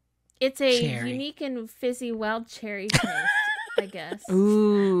 It's a Cherry. unique and fizzy wild cherry taste, I guess.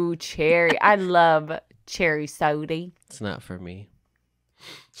 Ooh, cherry. I love cherry soda. It's not for me.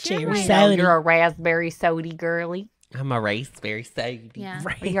 Cherry Cheerwine- salad. You're a raspberry soda girly. I'm a raspberry soda. Yeah.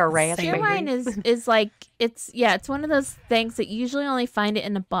 Right. You're a raspberry. Cheerwine is like it's one of those things that you usually only find it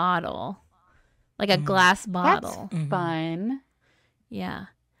in a bottle, like a glass bottle. That's fun. Yeah.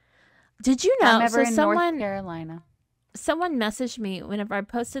 Did you know? I'm ever in North someone Carolina. messaged me whenever I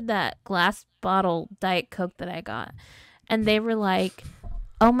posted that glass bottle Diet Coke that I got, and they were like,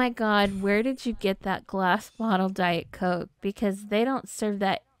 Oh my God, where did you get that glass bottle Diet Coke? Because they don't serve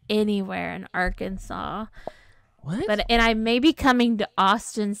that anywhere in Arkansas. What? And I may be coming to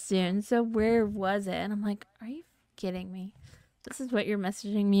Austin soon, so where was it? And I'm like, are you kidding me? This is what you're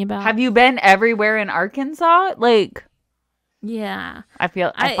messaging me about? Have you been everywhere in Arkansas? Like, Yeah. I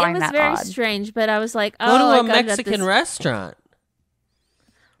find it was that very odd. strange, but I was like, Go oh, to I a got it at Mexican this- restaurant.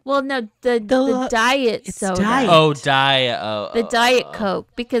 Well, no, the diet it's soda. diet. Oh, diet. Oh, The Diet Coke.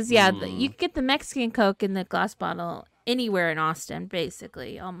 Because, yeah, Mm. you can get the Mexican Coke in the glass bottle anywhere in Austin,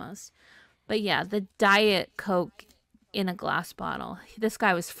 basically, almost. But, yeah, the Diet Coke in a glass bottle. This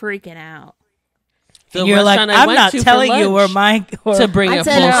guy was freaking out. The You're like, restaurant I I'm went not to for telling you where lunch my to bring I a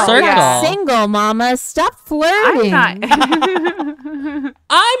said, full "Oh, circle. you're single, mama. Stop flirting. I'm not.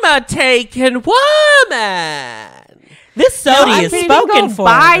 I'm a taken woman. this No, soda I is think spoken he can for.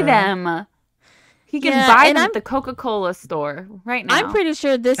 buy girl. them. He can Yeah, buy and them I'm- at the Coca-Cola store right now. I'm pretty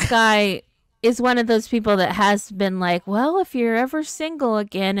sure this guy is one of those people that has been like, well, if you're ever single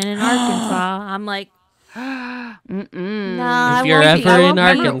again and in Arkansas, I'm like, Mm-mm. nah, If I you're won't be- ever I in won't be-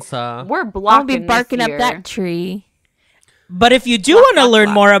 Arkansas, We're I won't blocking be barking this up year. that tree. But if you do want to learn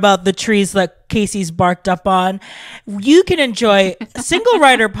more about the trees that Casey's barked up on, you can enjoy Single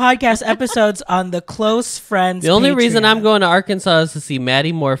Rider podcast episodes on the Close Friends. the only reason Patreon. I'm going to Arkansas is to see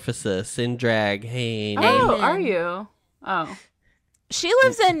Maddie Morphosis in drag. Hey, Oh, Amen. are you? Oh. She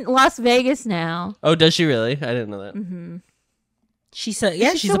lives in Las Vegas now. oh, does she really? I didn't know that. Mm-hmm. She said, "Yeah,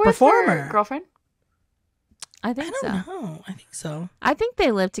 Is she she's a still with her performer." girlfriend? I I think don't so. know. I think so. I think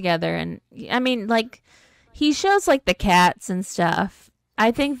they live together, and I mean, like, he shows like the cats and stuff. I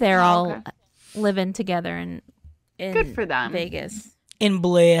think they're all okay. living together in Good for them. Vegas. In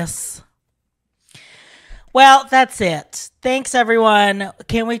bliss. Well, that's it. Thanks, everyone.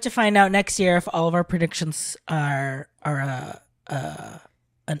 Can't wait to find out next year if all of our predictions are an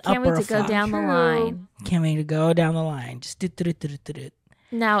Can't up wait or a to go flop. down the True. line. Can't wait to go down the line. Just do.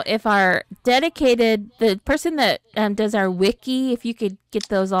 Now, if our the person that does our wiki, if you could get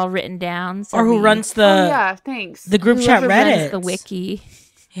those all written down, so Or who we- runs Oh, yeah, thanks. the group chat whoever runs Reddit. the wiki,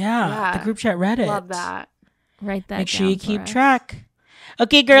 Yeah, the Yeah. group chat Reddit. Love that. write that. Make sure down you for keep us. track.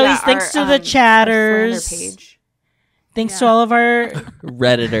 Okay, girlies, Yeah, thanks our, to the our chatters. slander page. Thanks to all of our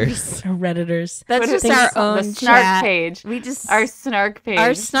Redditors. Redditors. That's Twitter just page, our own the snark chat. page. We just Our snark page.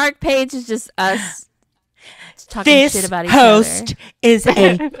 our snark page is just us talking This shit about each host other. is a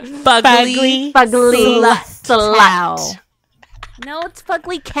fugly, Fugly Cow. slut. No, it's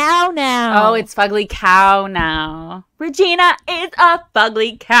fugly cow now. Oh, it's fugly cow now. Regina is a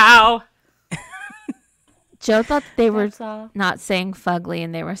fugly cow. Joe thought they were That's all. not saying fugly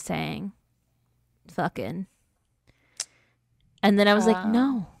and they were saying fucking. And then I was like,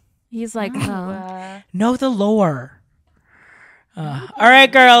 no. He's like, oh. know the lore. All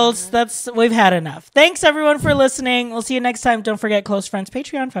right, girls, we've had enough. Thanks everyone for listening. We'll see you next time. Don't forget Close Friends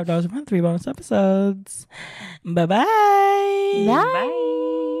Patreon, $5 a month, 3 bonus episodes. Bye-bye. Bye. Bye.